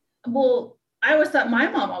I always thought, my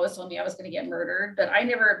mom always told me I was going to get murdered, but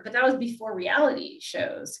but that was before reality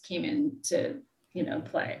shows came into,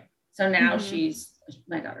 play. So now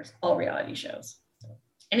my daughter's all reality shows. So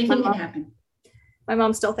anything can happen. My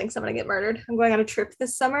mom still thinks I'm going to get murdered. I'm going on a trip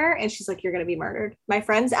this summer, and she's like, you're going to be murdered. My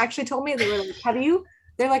friends actually told me, they were like,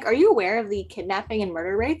 they're like, are you aware of the kidnapping and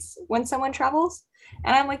murder rates when someone travels?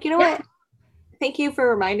 And I'm like, you know what? Thank you for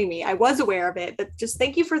reminding me. I was aware of it, but just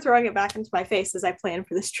thank you for throwing it back into my face as I plan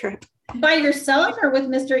for this trip. By yourself, or with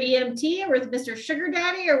Mr. EMT, or with Mr. Sugar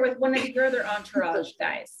Daddy, or with one of your other entourage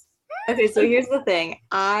guys? Okay, so here's the thing.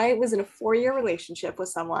 I was in a 4-year relationship with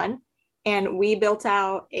someone, and we built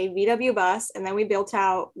out a VW bus, and then we built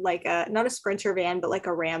out not a Sprinter van, but like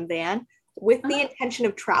a Ram van, with the intention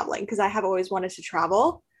of traveling, because I have always wanted to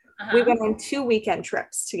travel. We went on 2 weekend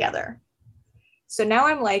trips together. So now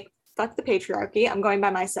I'm like, fuck the patriarchy. I'm going by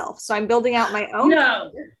myself. So I'm building out my own.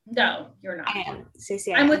 No, you're not. I am.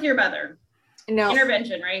 Stacia, I'm with your mother. No.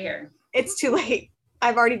 Intervention right here. It's too late.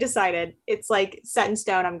 I've already decided. It's like set in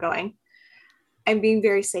stone. I'm being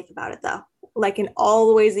very safe about it though. Like in all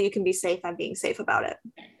the ways that you can be safe, I'm being safe about it.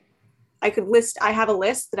 I have a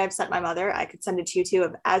list that I've sent my mother. I could send it to you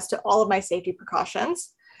too, as to all of my safety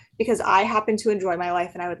precautions, because I happen to enjoy my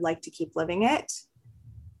life and I would like to keep living it.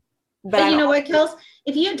 But you know what, Kels?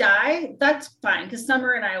 If you die, that's fine, because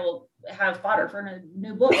Summer and I will have fodder for a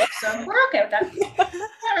new book. So we're okay with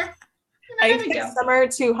that. I expect Summer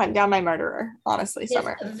to hunt down my murderer, honestly,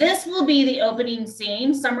 Summer. This will be the opening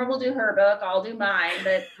scene. Summer will do her book, I'll do mine,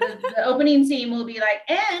 but the opening scene will be like,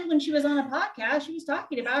 and when she was on a podcast, she was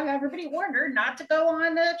talking about how everybody warned her not to go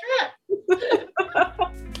on a trip.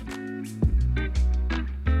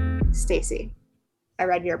 Stacy, I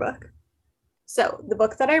read your book. So the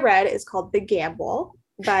book that I read is called The Gamble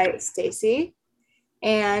by Stacia.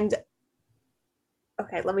 And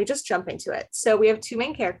okay, let me just jump into it. So we have two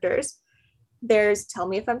main characters. There's, tell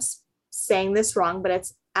me if I'm saying this wrong, but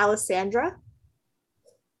it's Alessandra.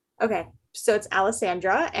 Okay, so it's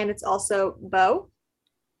Alessandra, and it's also Bo.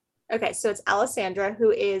 Okay, so it's Alessandra,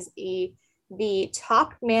 who is the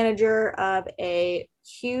top manager of a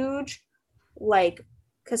huge like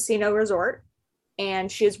casino resort,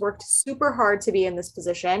 and she has worked super hard to be in this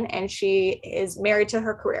position, and she is married to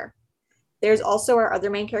her career. There's also our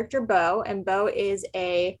other main character, Bo, and Bo is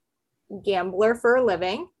a gambler for a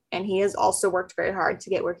living, and he has also worked very hard to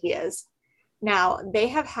get where he is. Now, they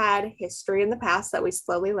have had history in the past that we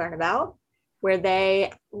slowly learn about, where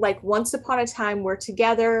they, like, once upon a time were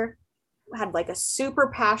together, had like a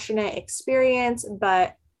super passionate experience,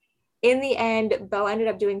 but in the end, Bo ended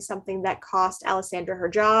up doing something that cost Alessandra her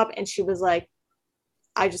job, and she was like,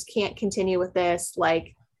 I just can't continue with this.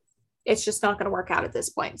 Like, it's just not going to work out at this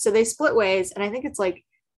point. So they split ways, and I think it's like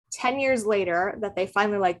 10 years later that they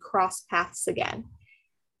finally like cross paths again.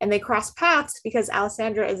 And they cross paths because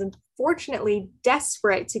Alessandra is unfortunately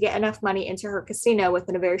desperate to get enough money into her casino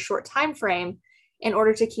within a very short time frame in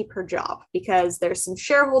order to keep her job, because there's some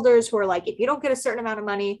shareholders who are like, if you don't get a certain amount of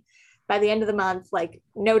money by the end of the month, like,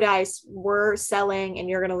 no dice, we're selling and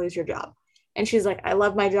you're going to lose your job. And she's like, I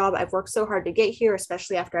love my job. I've worked so hard to get here,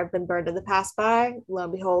 especially after I've been burned in the past by, lo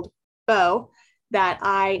and behold, Bo, that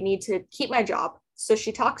I need to keep my job. So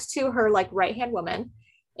she talks to her like right-hand woman,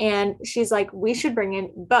 and she's like, we should bring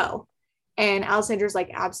in Bo. And Alessandra's like,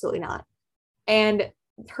 absolutely not. And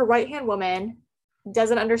her right-hand woman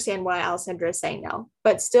doesn't understand why Alessandra is saying no,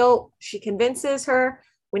 but still she convinces her,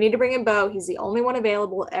 we need to bring in Bo. He's the only one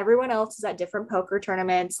available. Everyone else is at different poker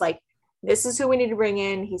tournaments. Like, this is who we need to bring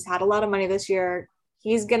in. He's had a lot of money this year.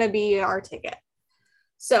 He's going to be our ticket.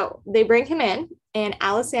 So they bring him in, and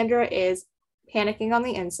Alessandra is panicking on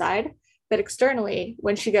the inside, but externally,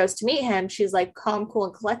 when she goes to meet him, she's like calm, cool,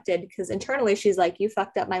 and collected, because internally she's like, you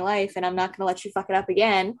fucked up my life and I'm not going to let you fuck it up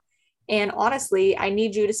again. And honestly, I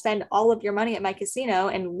need you to spend all of your money at my casino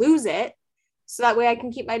and lose it so that way I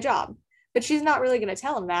can keep my job. But she's not really going to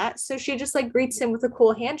tell him that. So she just like greets him with a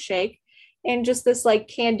cool handshake and just this like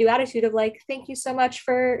can-do attitude of like, thank you so much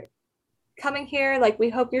for coming here. Like, we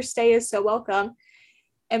hope your stay is so welcome.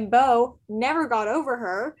 And Bo never got over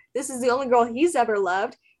her. This is the only girl he's ever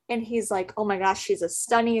loved. And he's like, oh my gosh, she's as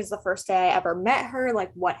stunning as the first day I ever met her.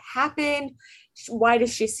 Like, what happened? Why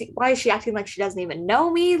is she acting like she doesn't even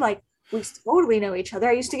know me? Like, we totally know each other.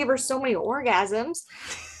 I used to give her so many orgasms.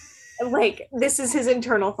 Like, this is his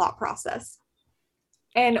internal thought process.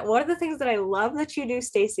 And one of the things that I love that you do,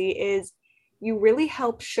 Stacy, is you really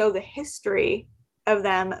help show the history of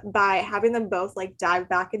them by having them both like dive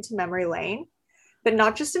back into memory lane, but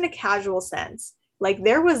not just in a casual sense. Like,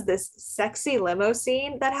 there was this sexy limo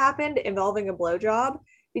scene that happened involving a blowjob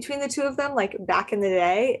between the two of them, like back in the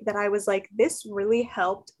day, that I was like, this really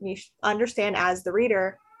helped me understand as the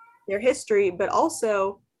reader their history, but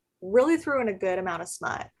also really threw in a good amount of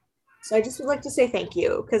smut. So I just would like to say thank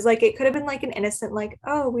you, because like it could have been like an innocent, like,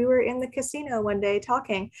 oh, we were in the casino one day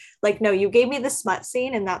talking. Like, no, you gave me the smut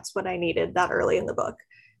scene, and that's what I needed that early in the book.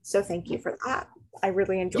 So thank you for that. I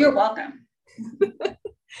really enjoyed it. You're welcome.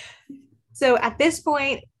 So at this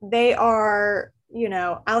point, they are, you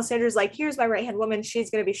know, Alessandra's like, here's my right-hand woman. She's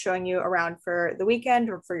going to be showing you around for the weekend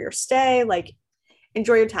or for your stay. Like,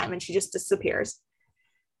 enjoy your time. And she just disappears.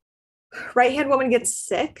 Right-hand woman gets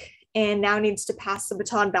sick and now needs to pass the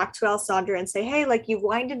baton back to Alessandra and say, hey, like, you've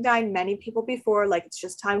wined and dined many people before. Like, it's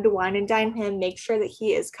just time to wine and dine him. Make sure that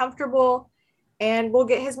he is comfortable and we'll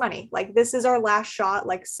get his money. Like, this is our last shot.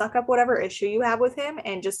 Like, suck up whatever issue you have with him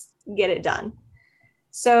and just get it done.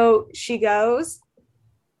 So she goes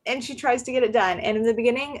and she tries to get it done. And in the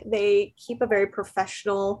beginning, they keep a very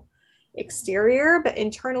professional exterior, but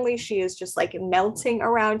internally she is just like melting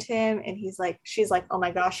around him. And she's like, oh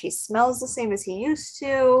my gosh, he smells the same as he used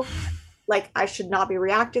to. Like, I should not be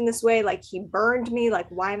reacting this way. Like, he burned me. Like,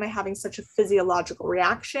 why am I having such a physiological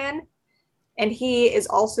reaction? And he is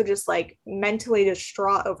also just like mentally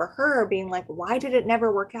distraught over her, being like, why did it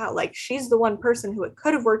never work out? Like, she's the one person who it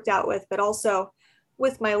could have worked out with, but also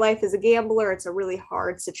with my life as a gambler, it's a really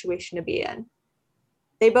hard situation to be in.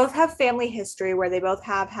 They both have family history where they both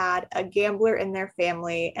have had a gambler in their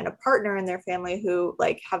family and a partner in their family who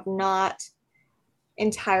like have not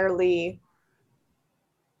entirely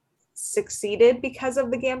succeeded because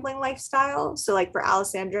of the gambling lifestyle. So like for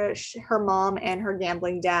Alessandra, her mom and her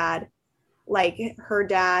gambling dad, like her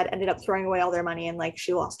dad ended up throwing away all their money and like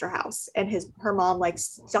she lost her house, and her mom like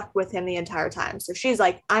stuck with him the entire time. So she's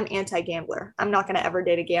like, I'm anti-gambler. I'm not going to ever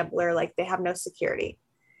date a gambler. Like, they have no security.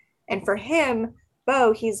 And for him,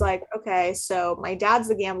 Bo, he's like, okay, so my dad's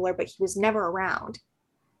the gambler, but he was never around.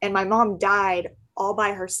 And my mom died all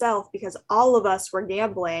by herself because all of us were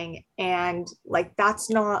gambling. And like, that's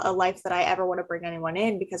not a life that I ever want to bring anyone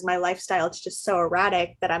in, because my lifestyle is just so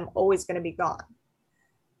erratic that I'm always going to be gone.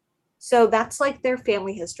 So that's like their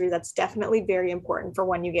family history. That's definitely very important for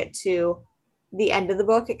when you get to the end of the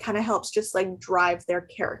book. It kind of helps just like drive their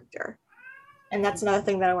character. And that's another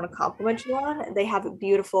thing that I want to compliment you on. They have a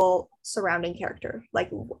beautiful surrounding character. Like,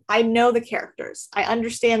 I know the characters, I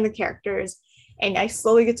understand the characters, and I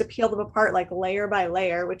slowly get to peel them apart like layer by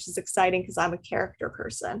layer, which is exciting because I'm a character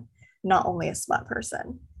person, not only a smut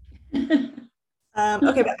person. Okay,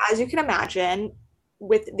 but as you can imagine,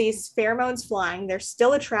 with these pheromones flying, they're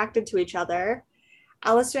still attracted to each other.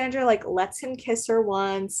 Alessandra like lets him kiss her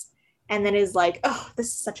once and then is like, oh, this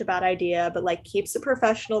is such a bad idea, but like keeps it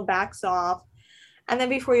professional, backs off. And then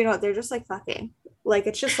before you know it, they're just like fucking. Like,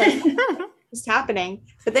 it's just like just happening.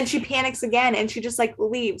 But then she panics again and she just like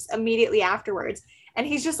leaves immediately afterwards. And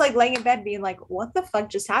he's just like laying in bed being like, what the fuck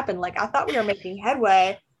just happened? Like, I thought we were making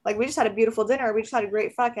headway. Like, we just had a beautiful dinner. We just had a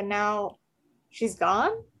great fuck. And now she's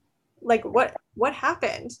gone. Like, what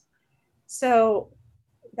happened? So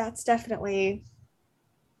that's definitely,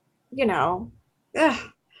 you know,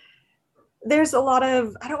 there's a lot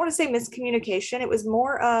of, I don't want to say miscommunication. It was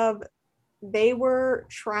more of they're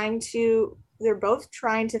both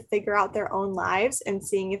trying to figure out their own lives and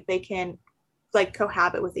seeing if they can like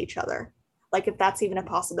cohabit with each other, like if that's even a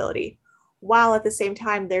possibility, while at the same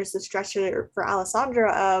time there's the stressor for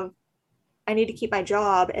Alessandra of, I need to keep my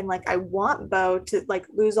job, and like I want Bo to like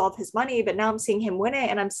lose all of his money, but now I'm seeing him win it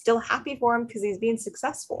and I'm still happy for him because he's being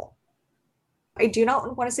successful. I do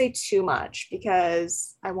not want to say too much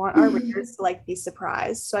because I want our readers to like be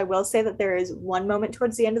surprised. So I will say that there is one moment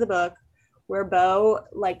towards the end of the book where Bo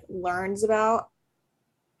like learns about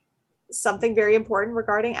something very important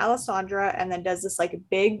regarding Alessandra and then does this like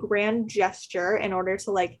big grand gesture in order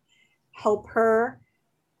to like help her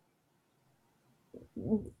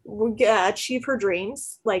achieve her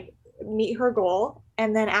dreams, like meet her goal.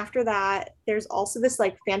 And then after that, there's also this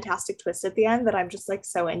like fantastic twist at the end that I'm just like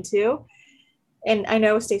so into. And I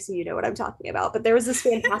know, Stacia, you know what I'm talking about, but there was this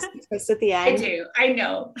fantastic twist at the end. I do. I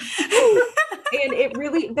know. And it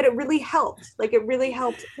really helped. Like, it really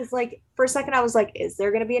helped because like for a second I was like, is there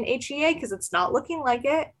going to be an HEA? Because it's not looking like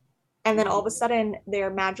it. And then all of a sudden there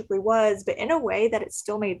magically was, but in a way that it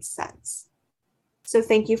still made sense. So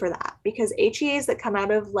thank you for that, because HEAs that come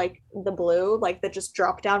out of like the blue, like that just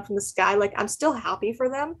drop down from the sky, like I'm still happy for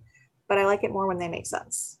them, but I like it more when they make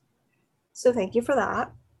sense. So thank you for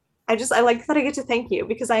that. I like that I get to thank you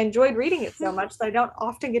because I enjoyed reading it so much that I don't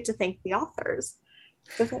often get to thank the authors.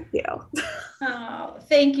 So thank you. Oh,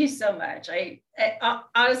 thank you so much. I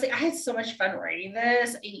honestly, I had so much fun writing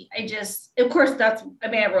this. I just, of course,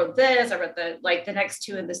 I wrote this, I wrote the next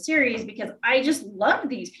two in the series because I just love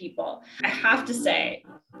these people. I have to say,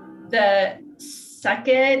 the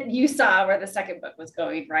second, you saw where the second book was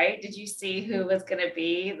going, right? Did you see who was going to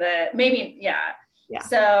be Yeah.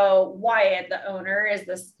 So Wyatt, the owner, is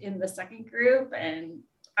this in the second group, and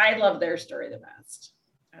I love their story the best.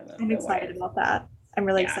 I'm excited about that. I'm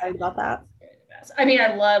really excited about that. I mean,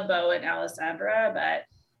 I love Bo and Alessandra, but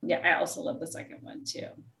yeah, I also love the second one too.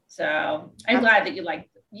 So I'm glad that you liked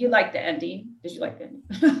the ending. Did you like the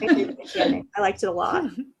ending? I liked it a lot.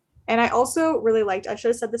 And I also really liked, I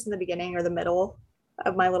should have said this in the beginning or the middle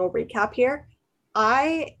of my little recap here.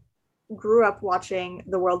 I grew up watching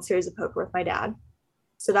the World Series of Poker with my dad.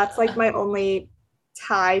 So that's like my only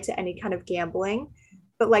tie to any kind of gambling.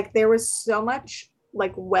 But like there was so much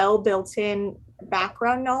like well built in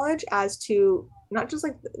background knowledge as to not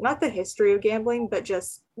the history of gambling, but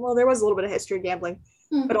just, well, there was a little bit of history of gambling,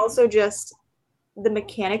 but also just the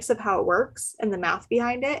mechanics of how it works and the math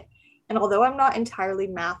behind it. And although I'm not entirely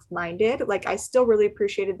math minded, like I still really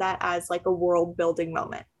appreciated that as like a world building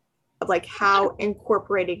moment of like how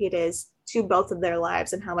incorporating it is to both of their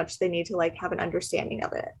lives and how much they need to like have an understanding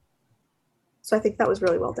of it. So I think that was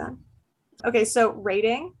really well done. Okay, so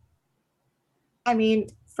rating. I mean,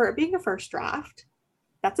 for it being a first draft,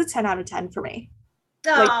 that's a 10 out of 10 for me.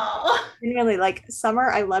 Like, Oh. really, like,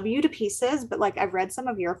 Summer, I love you to pieces, but like, I've read some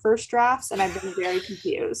of your first drafts and I've been very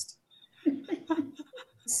confused.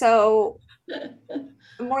 So,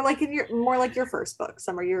 more like your first book,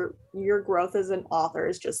 Summer. Your growth as an author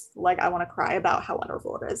is just like I want to cry about how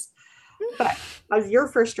wonderful it is. But as your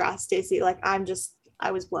first draft, Stacy, like I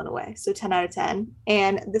was blown away. So 10 out of 10.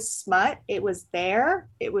 And the smut, it was there,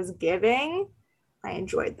 it was giving. I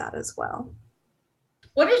enjoyed that as well.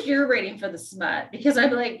 What is your rating for the smut? Because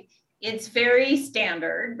I'm like, it's very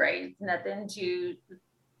standard, right? It's nothing to,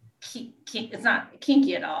 it's not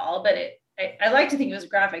kinky at all, but I like to think it was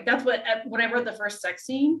graphic. That's what, when I wrote the first sex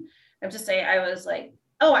scene, I have to say, I was like,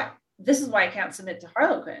 oh, this is why I can't submit to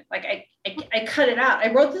Harlequin. Like I cut it out.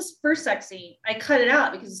 I wrote this first sex scene. I cut it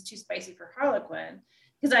out because it's too spicy for Harlequin.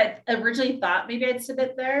 Because I originally thought maybe I'd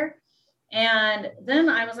submit there. And then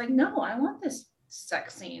I was like, no, I want this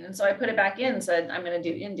sex scene. And so I put it back in and said, I'm going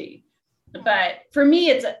to do indie. But for me,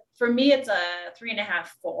 it's a 3.5,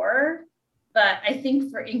 4. But I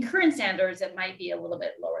think in current standards, it might be a little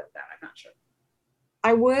bit lower than that. I'm not sure.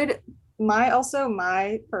 I would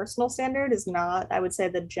my personal standard is not, I would say,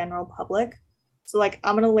 the general public. So like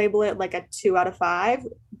I'm gonna label it like a 2 out of 5,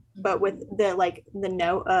 but with the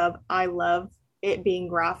note of I love it being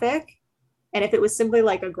graphic. And if it was simply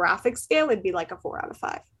like a graphic scale, it'd be like a 4 out of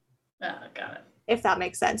 5. Oh, got it. If that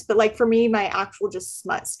makes sense. But like for me, my actual just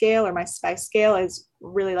smut scale or my spice scale is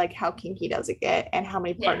really like how kinky does it get and how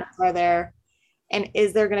many partners are there. And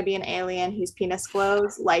is there going to be an alien whose penis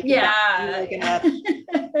glows? Like, yeah.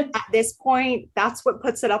 At this point, that's what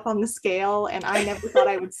puts it up on the scale. And I never thought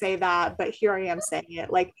I would say that, but here I am saying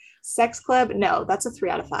it. Like, Sex Club, no, that's a 3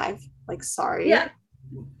 out of 5. Like, sorry. Yeah,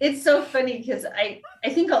 it's so funny because I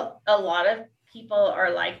think a lot of people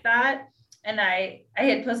are like that. And I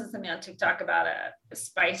had posted something on TikTok about a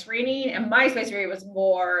spice rating, and my spice rating was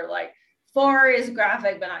more like 4 is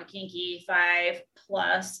graphic but not kinky,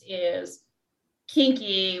 5+ is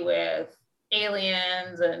kinky with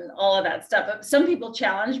aliens and all of that stuff. But some people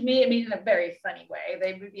challenged me, I mean, in a very funny way.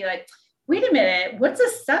 They would be like, wait a minute, what's a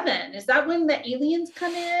 7? Is that when the aliens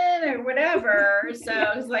come in or whatever? So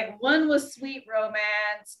it was like 1 was sweet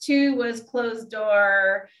romance, 2 was closed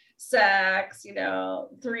door sex,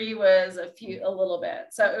 3 was a little bit.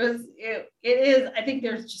 So it is, I think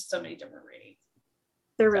there's just so many different ratings.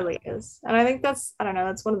 There really is. And I think that's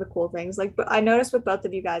one of the cool things. Like, but I noticed with both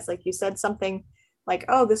of you guys, like you said something like,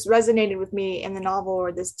 oh, this resonated with me in the novel,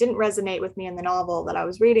 or this didn't resonate with me in the novel that I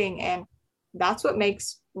was reading. And that's what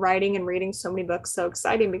makes writing and reading so many books so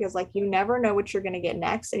exciting, because like you never know what you're going to get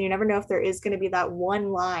next. And you never know if there is going to be that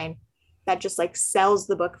one line that just like sells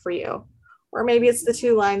the book for you. Or maybe it's the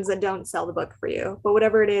 2 lines that don't sell the book for you. But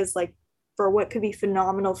whatever it is, like for what could be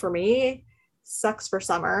phenomenal for me, sucks for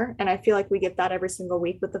Summer. And I feel like we get that every single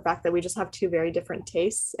week with the fact that we just have 2 very different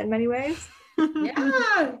tastes in many ways.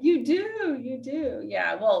 Yeah, you do.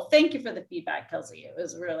 Yeah. Well, thank you for the feedback, Kelsey. It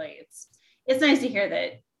was really, it's nice to hear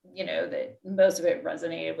that, that most of it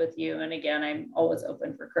resonated with you. And again, I'm always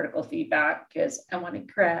open for critical feedback because I want to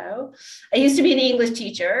grow. I used to be an English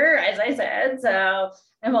teacher, as I said, so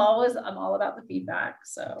I'm all about the feedback.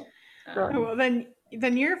 So, well,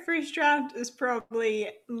 then your first draft is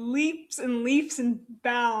probably leaps and leaps and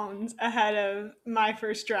bounds ahead of my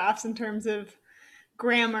first drafts in terms of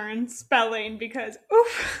grammar and spelling, because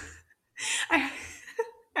I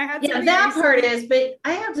had that part is, but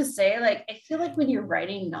I have to say, like, I feel like when you're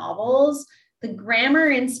writing novels, the grammar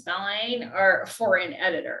and spelling are for an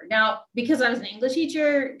editor. Now, because I was an English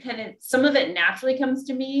teacher, kind of some of it naturally comes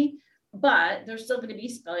to me, but there's still going to be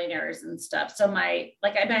spelling errors and stuff. So I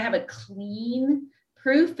might have a clean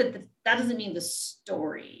proof, but that doesn't mean the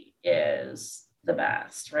story is the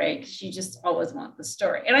best, right? Because you just always want the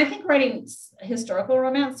story. And I think writing historical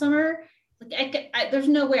romance, Summer, like there's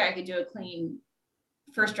no way I could do a clean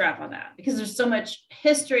first draft on that, because there's so much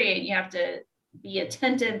history and you have to be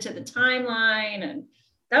attentive to the timeline, and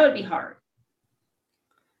that would be hard.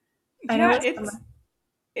 I know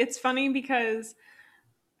it's funny because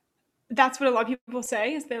that's what a lot of people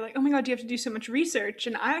say, is they're like, oh my God, you have to do so much research.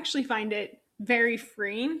 And I actually find it very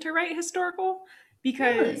freeing to write historical,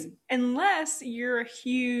 because unless you're a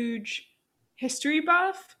huge history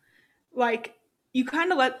buff, like you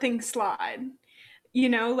kind of let things slide,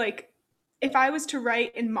 like if I was to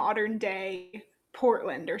write in modern day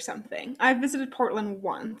Portland or something. I visited Portland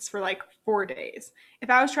once for like 4 days. If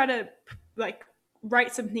I was trying to like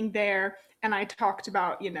write something there and I talked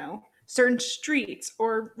about, certain streets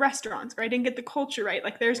or restaurants, or I didn't get the culture right,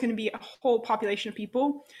 like there's going to be a whole population of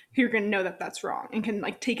people who are going to know that that's wrong and can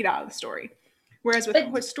like take it out of the story. Whereas with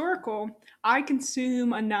But historical, I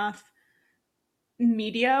consume enough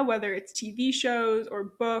media, whether it's TV shows or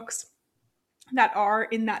books, that are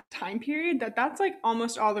in that time period, that's like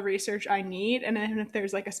almost all the research I need. And then if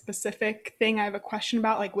there's like a specific thing I have a question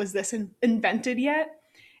about, like was this invented yet,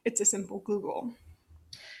 it's a simple Google.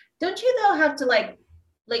 don't you though have to like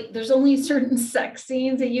there's only certain sex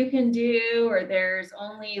scenes that you can do, or there's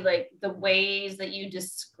only like the ways that you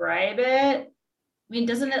describe it? I mean,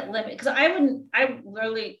 doesn't it limit? Because I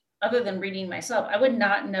literally, other than reading myself, I would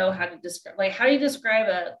not know how to describe, like, how do you describe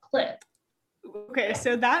a clit? Okay,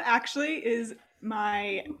 so that actually is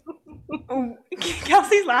my oh,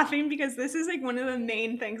 Kelsey's laughing because this is like one of the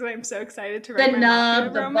main things that I'm so excited to write The my mafia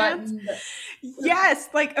nub, the romance. button. Yes,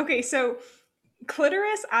 like okay, so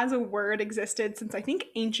clitoris as a word existed since I think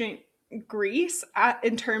ancient Greece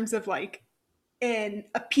in terms of like in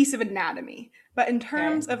a piece of anatomy, but in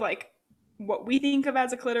terms Okay. of like what we think of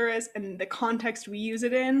as a clitoris and the context we use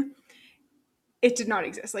it in, it did not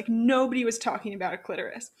exist. Like nobody was talking about a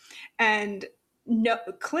clitoris, and no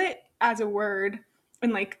clit as a word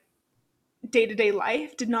in like day to day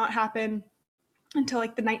life did not happen until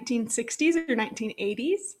like the 1960s or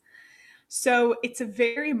 1980s. So it's a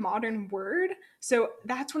very modern word. So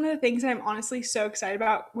that's one of the things that I'm honestly so excited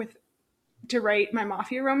about with to write my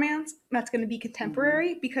mafia romance that's going to be Mhm.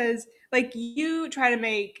 contemporary, because like you try to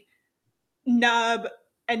make nub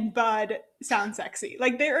and bud sound sexy.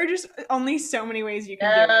 Like there are just only so many ways you can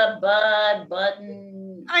do it. Nub, bud,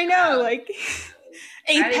 button. I know, like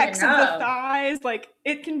I don't even apex of the know. thighs, like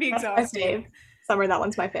it can be That's my exhausting. fave. Summer, that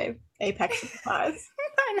one's my fave. Apex of the thighs.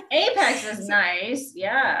 I know. Apex is So, nice.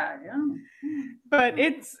 Yeah. Yeah. but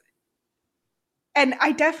it's and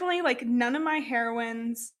I definitely like none of my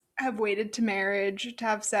heroines have waited to marriage to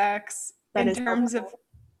have sex That in is so terms of cool.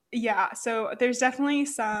 yeah, so there's definitely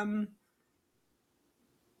some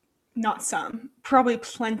not some, probably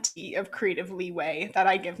plenty of creative leeway that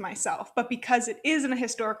I give myself. But because it is in a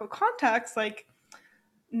historical context, like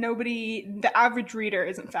the average reader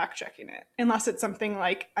isn't fact checking it unless it's something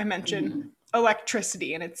like I mentioned Mhm.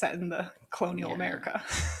 electricity and it's set in the colonial Yeah. America.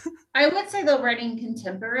 I would say though, writing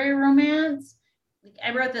contemporary romance, like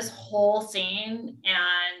I wrote this whole scene,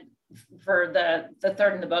 and for the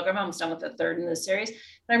third in the book, I'm almost done with the third in the series,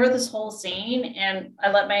 but I wrote this whole scene and I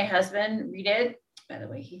let my husband read it. By the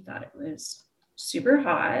way, he thought it was super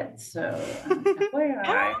hot. So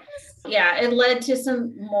FYI. Yeah, it led to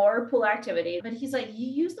some more pool activity, but he's like, you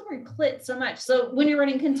use the word clit so much. So when you're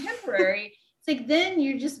writing contemporary, it's like then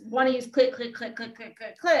you just want to use clit, clit, clit, clit, clit,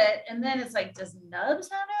 clit, clit. And then it's like, does nub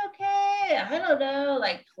sound okay? I don't know.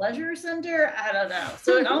 Like pleasure center? I don't know.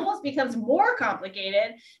 So it almost becomes more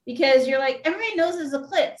complicated because you're like, everybody knows it's a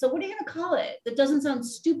clit. So what are you going to call it that doesn't sound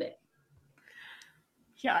stupid?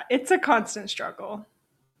 Yeah, it's a constant struggle.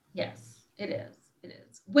 Yes, it is. It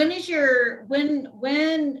is. When is your,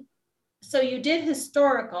 when, so you did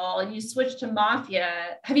historical and you switched to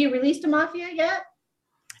mafia. Have you released a mafia yet?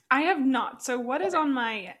 I have not. So what is Okay. on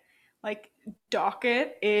my like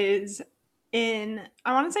docket is in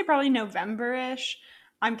I want to say probably November-ish.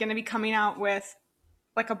 I'm going to be coming out with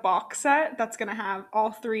like a box set that's going to have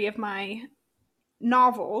all three of my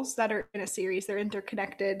novels that are in a series. They're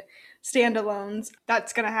interconnected standalones.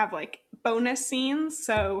 That's going to have like bonus scenes.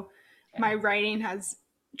 So Okay. my writing has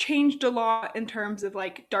changed a lot in terms of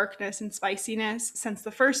like darkness and spiciness since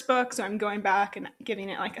the first book. So I'm going back and giving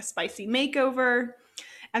it like a spicy makeover.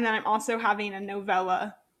 And then I'm also having a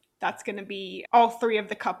novella that's going to be all three of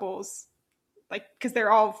the couples, like, because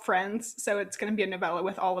they're all friends. So it's going to be a novella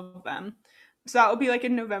with all of them. So that will be like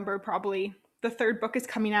in November, probably. The third book is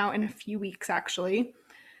coming out in a few weeks, actually.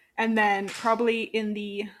 And then probably in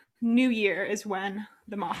the new year is when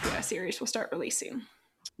the Mafia series will start releasing.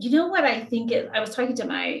 You know what I think is, I was talking to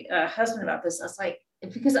my husband about this. I was like,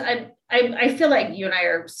 because I feel like you and I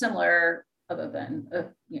are similar, other than a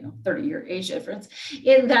 30-year age difference,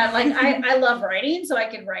 in that like I love writing, so I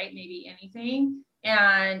could write maybe anything.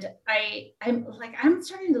 And I'm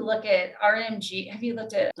starting to look at RMG. Have you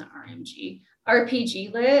looked at not RMG?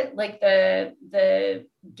 RPG lit, like the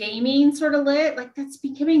gaming sort of lit, like that's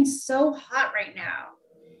becoming so hot right now.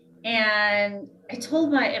 And I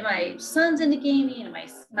told my son's into gaming and my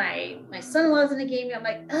son-in-law's into gaming. I'm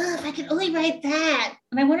like, oh, if I could only write that.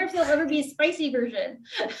 And I wonder if there'll ever be a spicy version.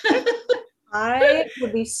 I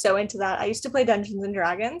would be so into that. I used to play Dungeons and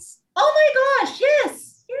Dragons. Oh my gosh,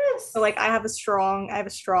 yes, Yes. So like I have a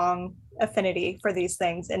strong affinity for these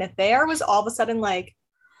things. And if there was all of a sudden like,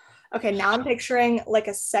 okay, now I'm picturing like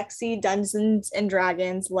a sexy Dungeons and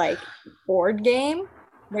Dragons like board game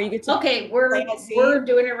where you get to Okay, play as we're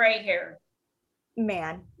doing it right here.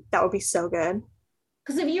 man, that would be so good.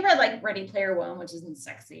 Because if you read like Ready Player One, which isn't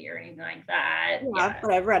sexy or anything like that, Yeah,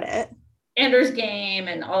 but I've read it. Ender's Game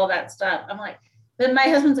and all that stuff. I'm like, but my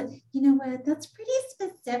husband's like, you know what? That's pretty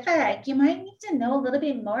specific. You might need to know a little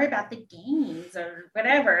bit more about the games or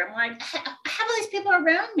whatever. I'm like, I have all these people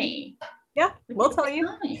around me. Yeah, we'll tell you.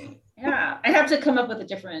 Yeah, I have to come up with a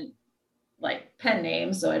different like pen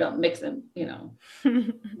name so I don't mix them,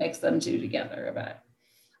 mix them two together. But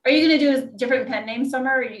are you going to do a different pen name,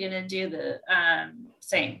 Summer? Or are you going to do the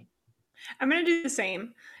same? I'm going to do the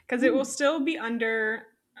same because it will still be under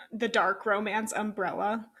the dark romance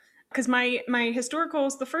umbrella. Because my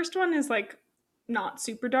historicals, the first one is like not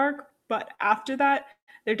super dark, but after that,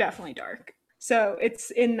 they're definitely dark. So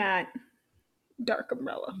it's in that dark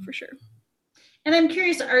umbrella for sure. And I'm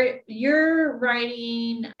curious, you're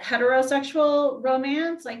writing heterosexual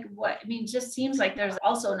romance? Like what? I mean, just seems like there's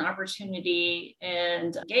also an opportunity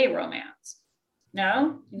in gay romance.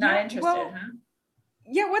 No? You're not interested, huh?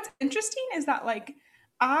 Yeah, what's interesting is that like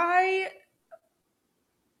I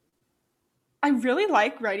really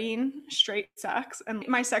like writing straight sex, and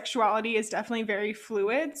my sexuality is definitely very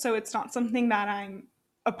fluid, so it's not something that I'm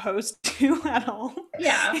opposed to at all.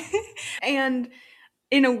 Yeah. And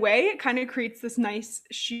in a way, it kind of creates this nice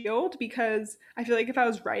shield because I feel like if I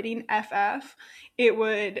was writing FF, it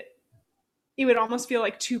would almost feel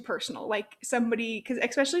like too personal. Like somebody, because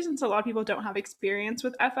especially since a lot of people don't have experience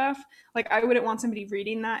with FF, like I wouldn't want somebody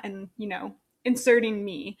reading that and, inserting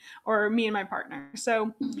me or me and my partner.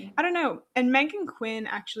 So I don't know. And Megan Quinn,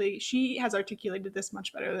 actually, she has articulated this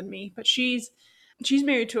much better than me, but she's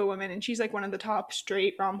married to a woman and she's like one of the top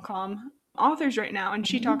straight rom-com authors right now. And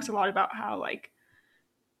she talks a lot about how like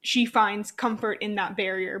she finds comfort in that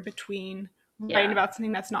barrier between writing about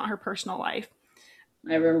something that's not her personal life.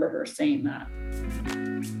 I remember her saying that.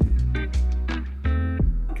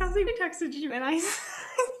 Kelsey texted you and I said,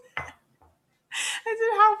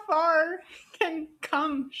 how far can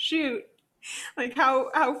cum shoot? Like how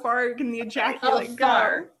far can the ejaculate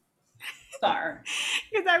go? Far.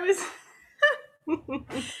 Because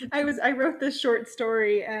I wrote this short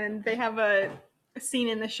story and they have a scene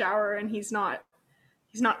in the shower and he's not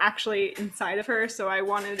actually inside of her, so I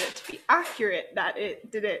wanted it to be accurate that it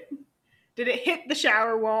did it hit the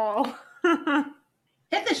shower wall.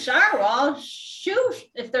 Hit the shower wall? Shoot,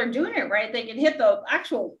 if they're doing it right, they can hit the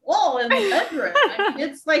actual wall in the bedroom. I mean,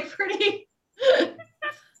 it's like pretty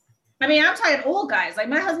I mean, I'm talking old guys. Like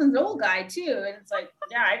my husband's an old guy too, and it's like,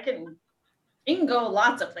 yeah, it can go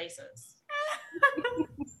lots of places.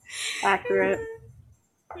 Accurate.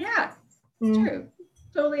 Yeah, it's true.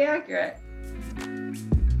 Totally accurate.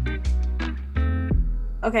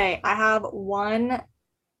 Okay, I have one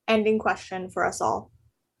ending question for us all.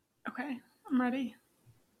 Okay, I'm ready.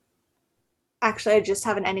 Actually, I just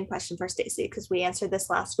have an ending question for Stacy because we answered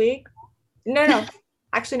this last week. No.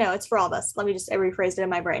 Actually, no, it's for all of us. I rephrased it in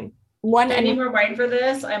my brain. Any more writing for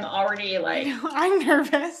this? I'm already like I'm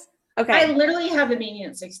nervous. Okay. I literally have a meeting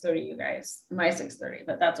at 6:30, you guys. My 6:30,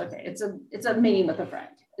 but that's okay. It's a meeting with a friend.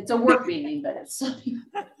 It's a work meeting, but it's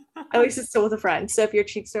at least it's still with a friend. So if your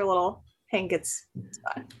cheeks are a little pink, it's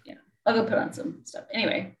fine. Yeah. I'll go put on some stuff.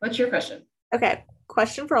 Anyway, what's your question? Okay.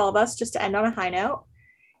 Question for all of us, just to end on a high note.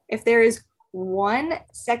 If there is one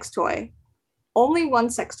sex toy, only one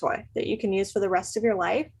sex toy that you can use for the rest of your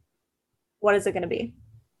life, what is it going to be?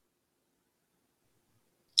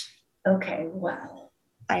 Okay, well,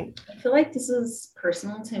 I feel like this is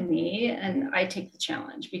personal to me and I take the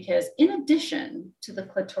challenge because in addition to the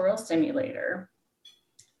clitoral stimulator,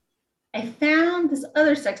 I found this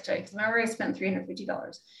other sex toy because remember I spent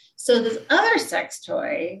 $350. So this other sex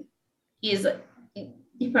toy is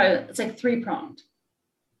it's like 3-pronged.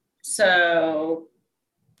 So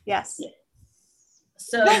yes.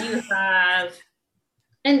 So you have,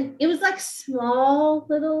 and it was like small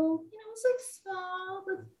little, it was like small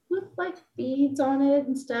with like beads on it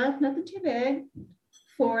and stuff, nothing too big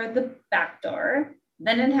for the back door.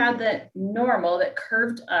 Then it had the normal that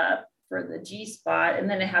curved up for the G spot, and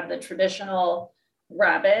then it had the traditional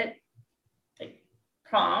rabbit like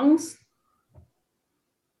prongs.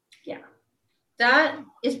 Yeah, that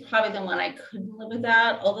is probably the one I couldn't live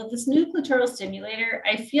without. Although this new clitoral stimulator,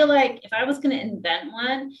 I feel like if I was going to invent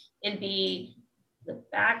one, it'd be the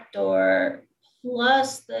back door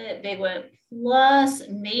plus the big one plus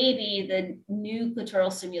maybe the new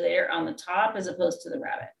clitoral stimulator on the top as opposed to the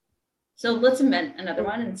rabbit. So let's invent another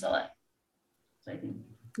one and sell it. So I think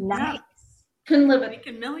Nice. Yeah. Couldn't live with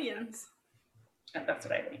Making millions. That's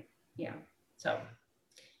what I think. Yeah. So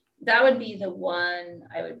that would be the one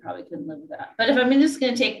I would probably couldn't live with that. But if I'm just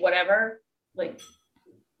going to take whatever, like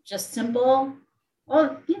just simple,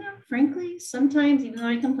 well, frankly, sometimes even though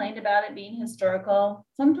I complained about it being historical,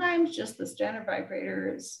 sometimes just the standard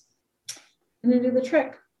vibrator is going to do the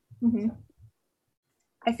trick. Mm-hmm.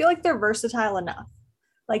 I feel like they're versatile enough.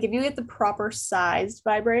 Like if you get the proper sized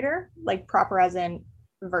vibrator, like proper as in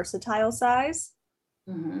versatile size,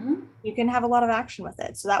 you can have a lot of action with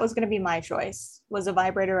it. So that was going to be my choice, was a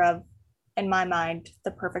vibrator of, in my mind,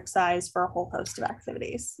 the perfect size for a whole host of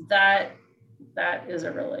activities. That is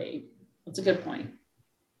that's a good point.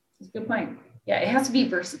 It's a good point. Yeah, it has to be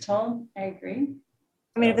versatile. I agree.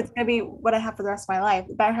 I mean, if it's going to be what I have for the rest of my life,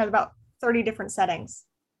 that has about 30 different settings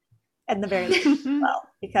at the very least, well,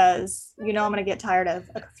 because I'm going to get tired of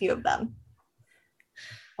a few of them.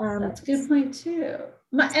 That's a good point too.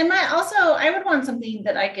 I would want something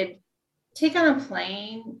that I could take on a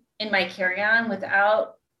plane in my carry-on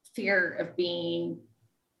without fear of being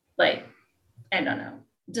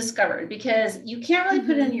discovered, because you can't really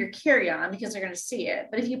put it in your carry-on because they're going to see it.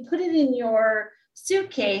 But if you put it in your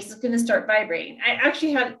suitcase, it's going to start vibrating. I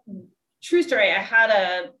actually had, true story, I had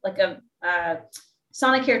a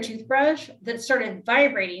Sonicare toothbrush that started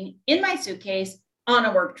vibrating in my suitcase on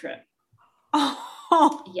a work trip.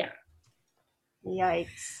 Oh, yeah.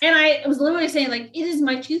 Yikes. And I was literally saying, it is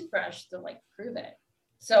my toothbrush to prove it.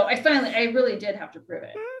 So I really did have to prove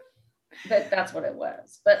it. But that's what it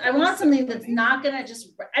was. But I want something that's not going to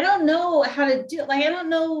I don't know how to do it. I don't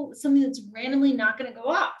know something that's randomly not going to go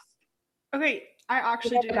off. Okay, I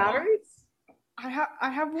actually do. Batteries? I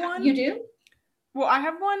have one. You do? Well, I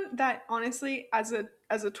have one that honestly, as a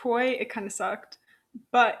toy, it kind of sucked,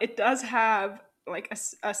 but it does have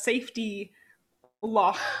a safety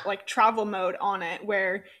lock, travel mode on it,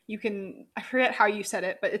 where you can, I forget how you said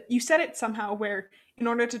it, but you said it somehow where in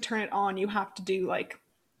order to turn it on, you have to do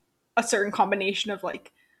a certain combination of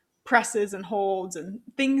presses and holds and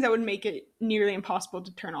things that would make it nearly impossible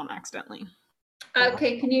to turn on accidentally.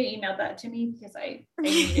 Okay, can you email that to me, because I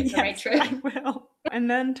need it for my trip? I will. And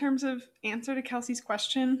then in terms of answer to Kelsey's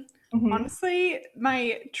question, honestly,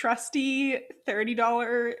 my trusty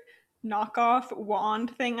 $30 knockoff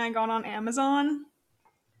wand thing I got on Amazon,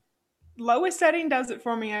 lowest setting does it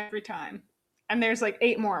for me every time. And there's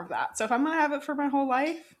 8 more of that. So if I'm going to have it for my whole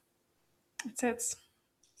life, it's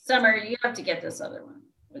Summer, you have to get this other one.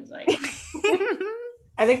 It's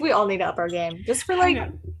I think we all need to up our game. Just for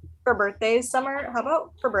for birthdays, Summer. How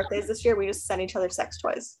about for birthdays this year, we just send each other sex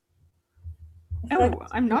toys?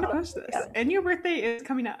 I'm not opposed to this. Yeah. And your birthday is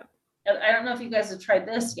coming up. I don't know if you guys have tried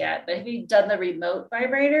this yet, but have you done the remote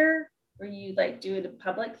vibrator where you do it a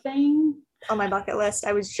public thing? On my bucket list.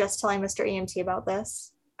 I was just telling Mr. EMT about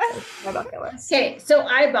this. My bucket list. Okay, so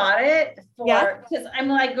I bought it because I'm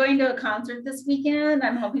going to a concert this weekend.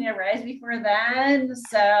 I'm hoping to arrive before then.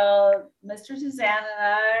 So Mr. Suzanne and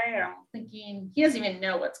I are thinking, he doesn't even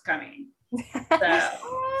know what's coming. So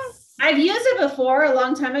I've used it before a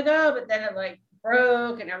long time ago, but then it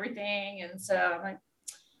broke and everything. And so I'm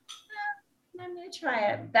I'm gonna try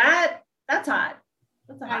it. That's hot.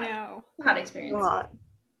 That's a hot experience.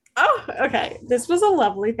 Oh, okay. This was a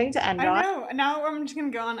lovely thing to end on. I know. Now I'm just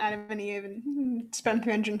going to go on Adam and Eve and spend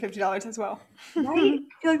 $350 as well. Right? I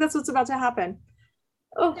feel like that's what's about to happen.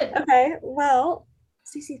 Oh, okay. Well,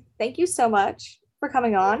 Cece, thank you so much for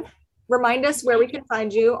coming on. Remind us where we can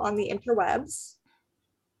find you on the interwebs,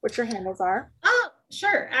 what your handles are. Oh,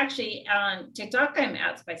 sure. Actually, on TikTok, I'm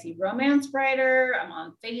at Spicy Romance Writer. I'm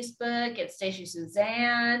on Facebook at Stacia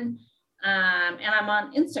Suzanne. And I'm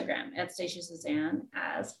on Instagram at Stacia Suzanne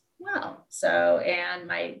as well. So, and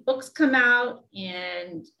my books come out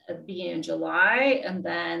in the beginning of July, and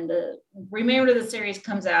then the remainder of the series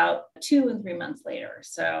comes out 2 and 3 months later.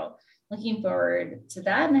 So looking forward to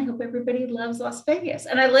that. And I hope everybody loves Las Vegas.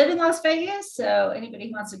 And I live in Las Vegas. So anybody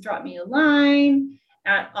who wants to drop me a line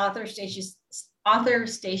at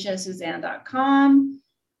authorstaciasuzanne.com.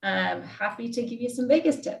 I'm happy to give you some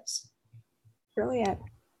Vegas tips. Brilliant.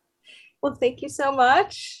 Well, thank you so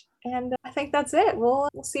much. And I think that's it. We'll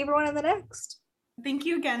see everyone in the next. Thank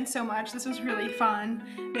you again so much. This was really fun.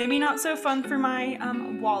 Maybe not so fun for my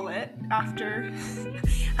wallet after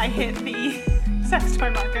I hit the sex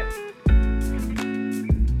toy market.